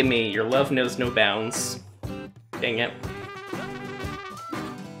polygamy, your love knows no bounds. Dang it.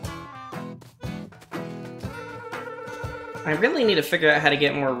 I really need to figure out how to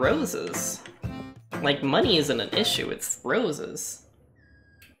get more roses. Like, money isn't an issue, it's roses.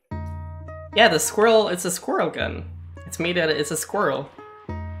 Yeah, the squirrel, it's a squirrel gun. It's made out of, it's a squirrel.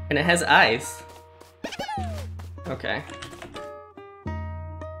 And it has eyes. Okay.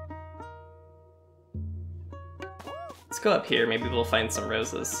 Let's go up here, maybe we'll find some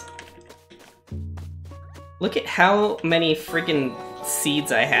roses. Look at how many freaking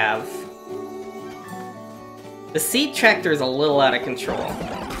seeds I have. The seed tractor is a little out of control.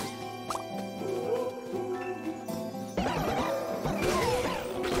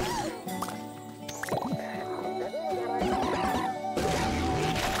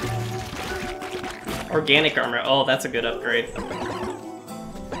 Organic armor, oh, that's a good upgrade.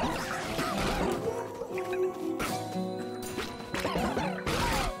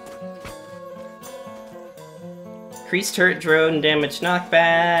 Increased turret drone damage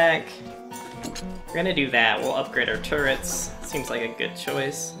knockback. We're gonna do that. We'll upgrade our turrets. Seems like a good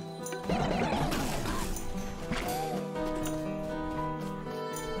choice.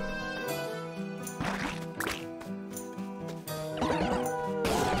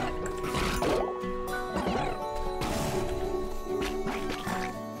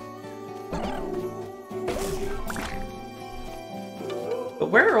 But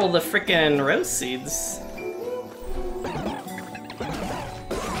where are all the frickin' rose seeds?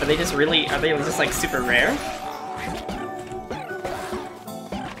 Are they just really, are they just like super rare?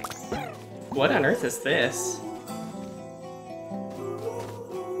 What on earth is this?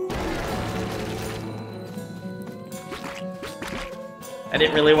 I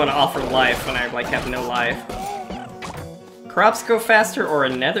didn't really want to offer life when I like have no life. Crops go faster or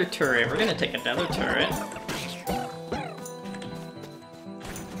another turret? We're gonna take another turret.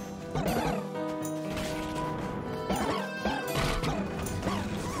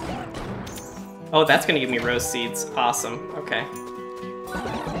 Oh, that's gonna give me rose seeds. Awesome. Okay.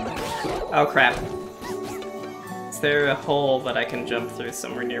 Oh crap. Is there a hole that I can jump through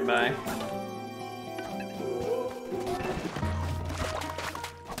somewhere nearby?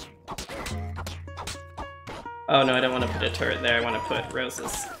 Oh no, I don't want to put a turret there, I want to put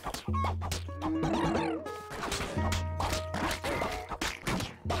roses.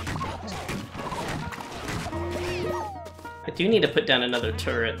 I do need to put down another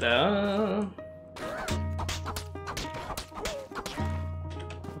turret though.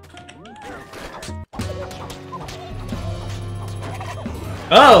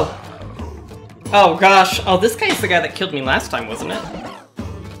 Oh! Oh gosh, oh this guy's the guy that killed me last time, wasn't it?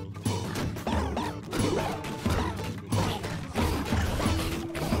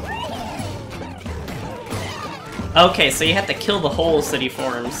 Okay, so you have to kill the holes that he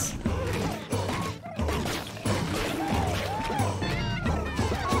forms.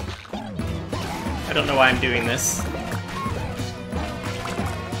 I don't know why I'm doing this.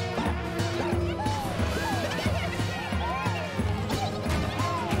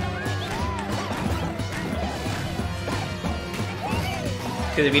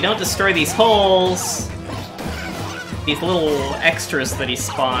 Because if you don't destroy these holes, these little extras that he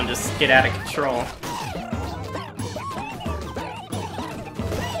spawned just get out of control.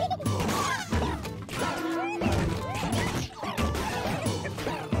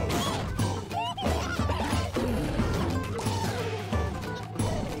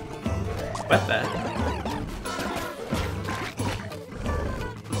 What the?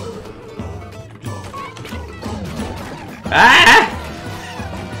 Ah!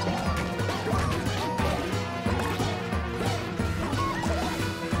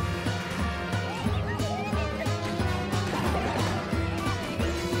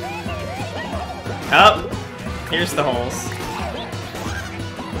 Oh, here's the holes.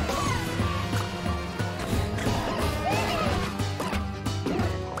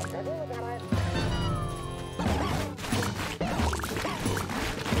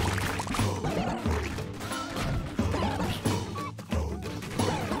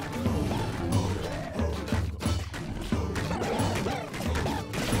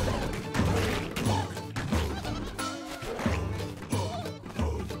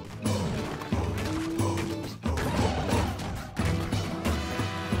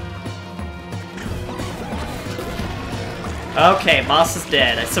 Okay, boss is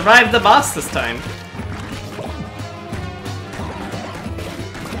dead. I survived the boss this time.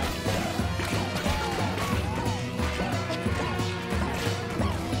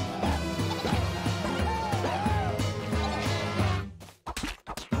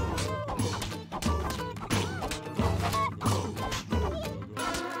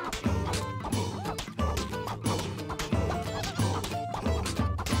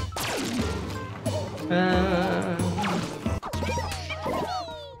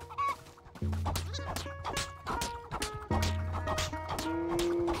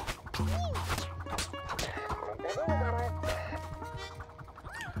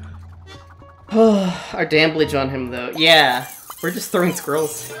 Our damblage on him, though. Yeah, we're just throwing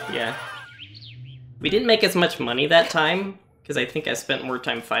squirrels. Yeah. We didn't make as much money that time, because I think I spent more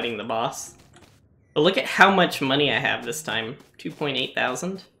time fighting the boss. But look at how much money I have this time. 2.8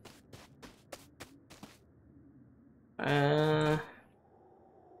 thousand.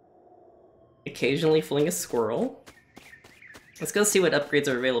 Occasionally fling a squirrel. Let's go see what upgrades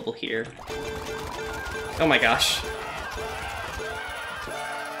are available here. Oh my gosh.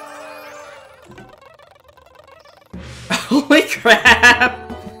 Holy crap!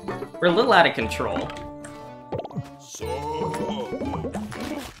 We're a little out of control.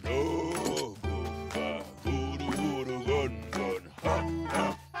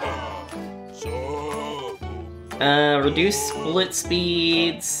 Reduce bullet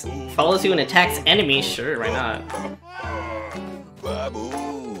speeds. Follows you and attacks enemies. Sure, why not?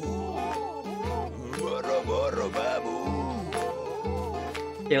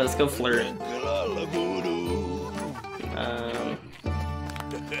 Okay, let's go flirt.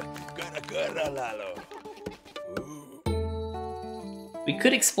 We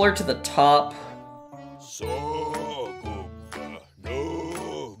could explore to the top.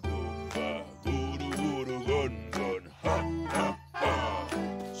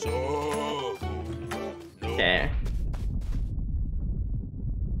 Okay.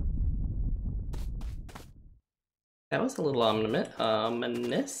 That was a little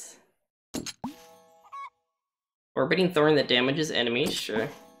ominous. Orbiting thorn that damages enemies, sure.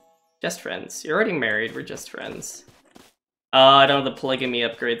 Just friends. You're already married, we're just friends. I don't have the polygamy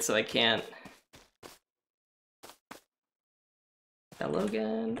upgrade, so I can't. Hello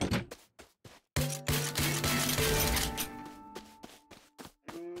again.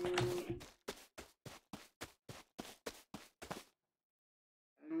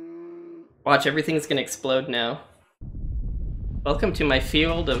 Watch, everything's gonna explode now. Welcome to my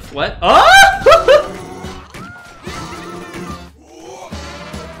field of what? Oh!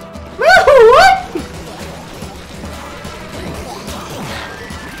 What?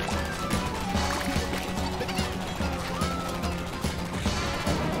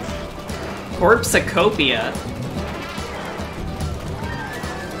 Corpsicopia.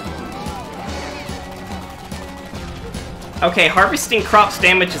 Okay, harvesting crops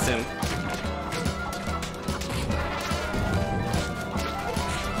damages him.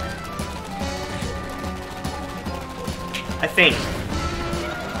 I think.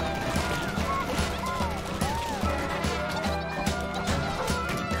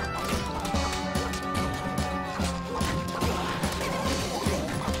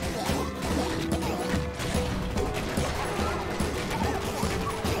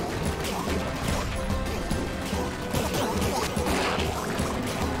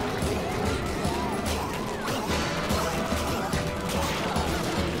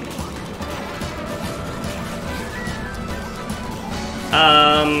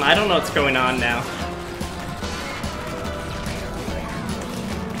 I don't know what's going on now.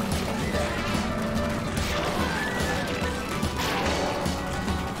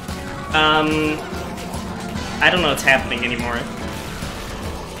 I don't know what's happening anymore.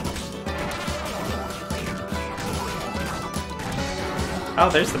 Oh,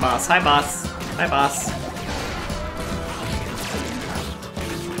 there's the boss. Hi, boss. Hi, boss.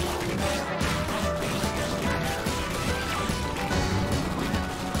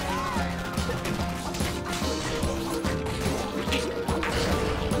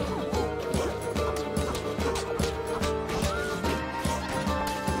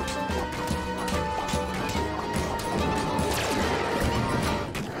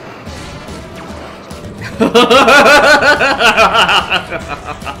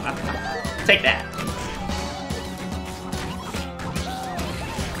 Take that.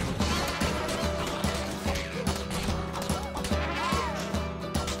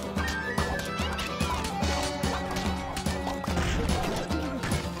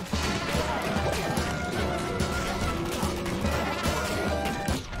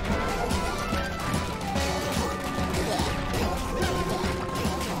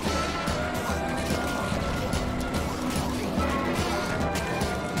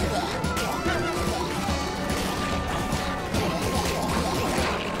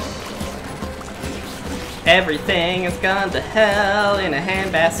 Everything has gone to hell in a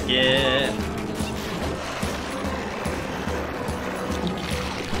handbasket.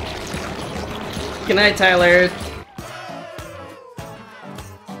 Good night, Tyler.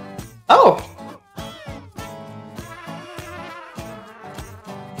 Oh!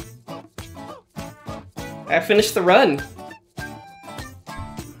 I finished the run.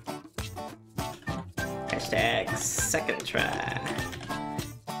 Hashtag second try.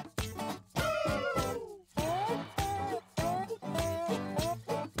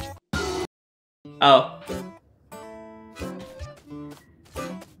 Oh.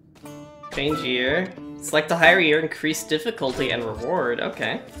 Change year. Select a higher year, increase difficulty and reward.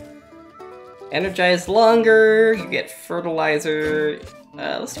 Okay. Energize longer. You get fertilizer.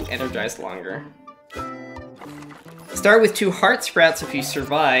 Let's do energize longer. Start with 2 heart sprouts if you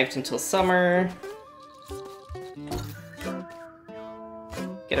survived until summer.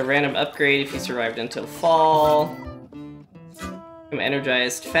 Get a random upgrade if you survived until fall. I'm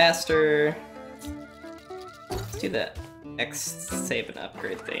energized faster. Do that X save and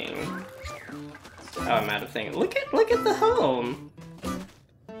upgrade thing. Oh, I'm out of thing. Look at the home.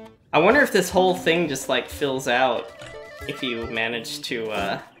 I wonder if this whole thing just like fills out if you manage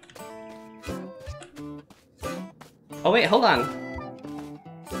to Oh wait, hold on.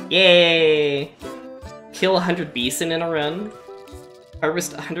 Yay! Kill 100 bison in a run.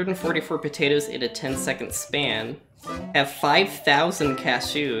 Harvest 144 potatoes in a 10-second span. Have 5,000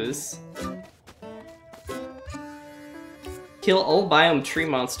 cashews. Kill all biome tree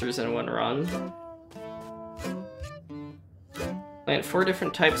monsters in one run. Plant 4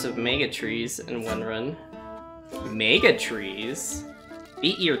 different types of mega trees in one run. Mega trees?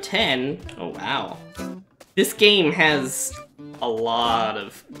 Beat year 10? Oh wow. This game has a lot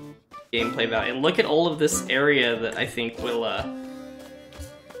of gameplay value. And look at all of this area that I think will, I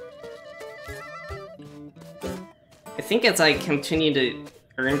think as I continue to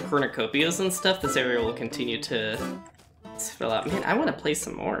earn cornucopias and stuff, this area will continue to fill out. Man, I want to play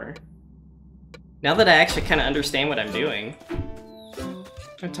some more. Now that I actually kind of understand what I'm doing.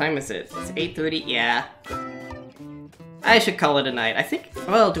 What time is it? It's 8:30? Yeah. I should call it a night. I think,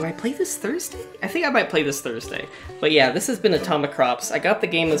 well, do I play this Thursday? I think I might play this Thursday. But yeah, this has been Atomicrops. I got the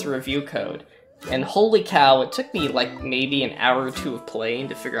game as a review code, and holy cow, it took me like maybe an hour or two of playing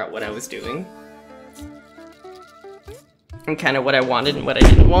to figure out what I was doing. And kind of what I wanted and what I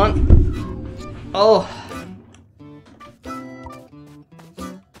didn't want. Oh.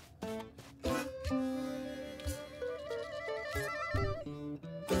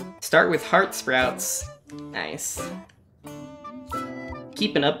 Start with heart sprouts. Nice.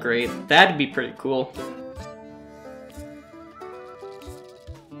 Keep an upgrade. That'd be pretty cool.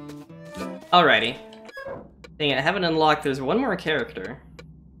 Alrighty. Dang it, I haven't unlocked. There's one more character.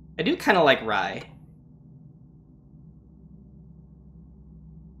 I do kind of like Rye.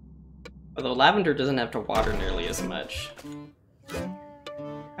 Although Lavender doesn't have to water nearly as much.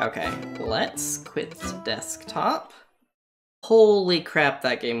 Okay, let's quit desktop. Holy crap,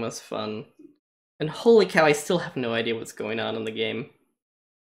 that game was fun. And holy cow, I still have no idea what's going on in the game.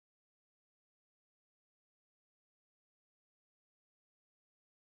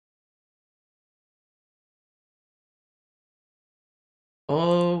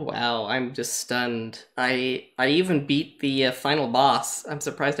 Oh wow, I'm just stunned. I even beat the final boss. I'm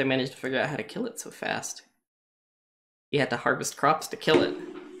surprised I managed to figure out how to kill it so fast. You had to harvest crops to kill it.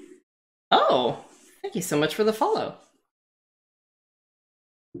 Oh, thank you so much for the follow.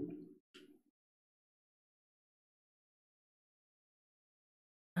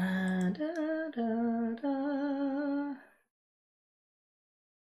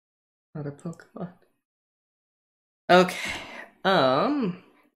 Not a Pokemon. Okay.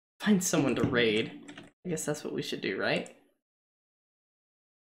 Find someone to raid. I guess that's what we should do, right?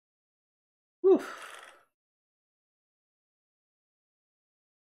 Whew.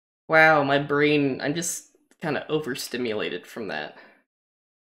 Wow, my brain, I'm just kind of overstimulated from that.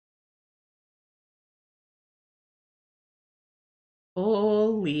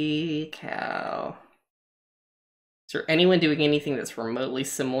 Holy cow. Is there anyone doing anything that's remotely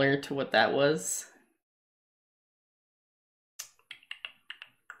similar to what that was?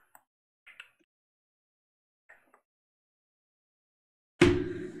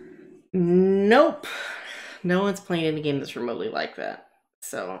 Nope. No one's playing any game that's remotely like that.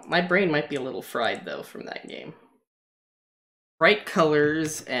 So my brain might be a little fried though from that game. Bright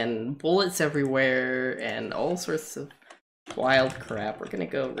colors and bullets everywhere and all sorts of wild crap. We're gonna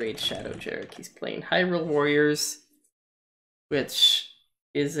go raid Shadow Jarek. He's playing Hyrule Warriors, which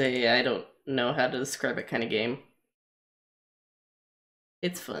is a, I don't know how to describe it, kind of game.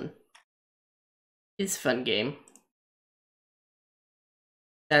 It's fun. It's a fun game.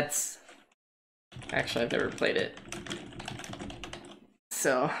 That's... Actually, I've never played it.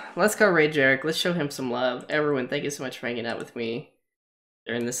 So, let's go raid Jarek. Let's show him some love. Everyone, thank you so much for hanging out with me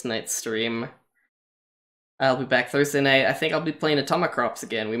during this night's stream. I'll be back Thursday night. I think I'll be playing Atomicrops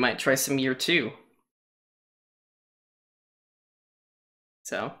again. We might try some Year 2.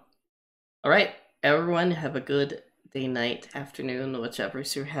 So, alright. Everyone, have a good day, night, afternoon, whichever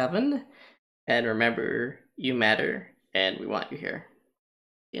you're having. And remember, you matter, and we want you here.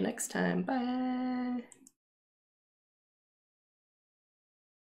 See you next time. Bye!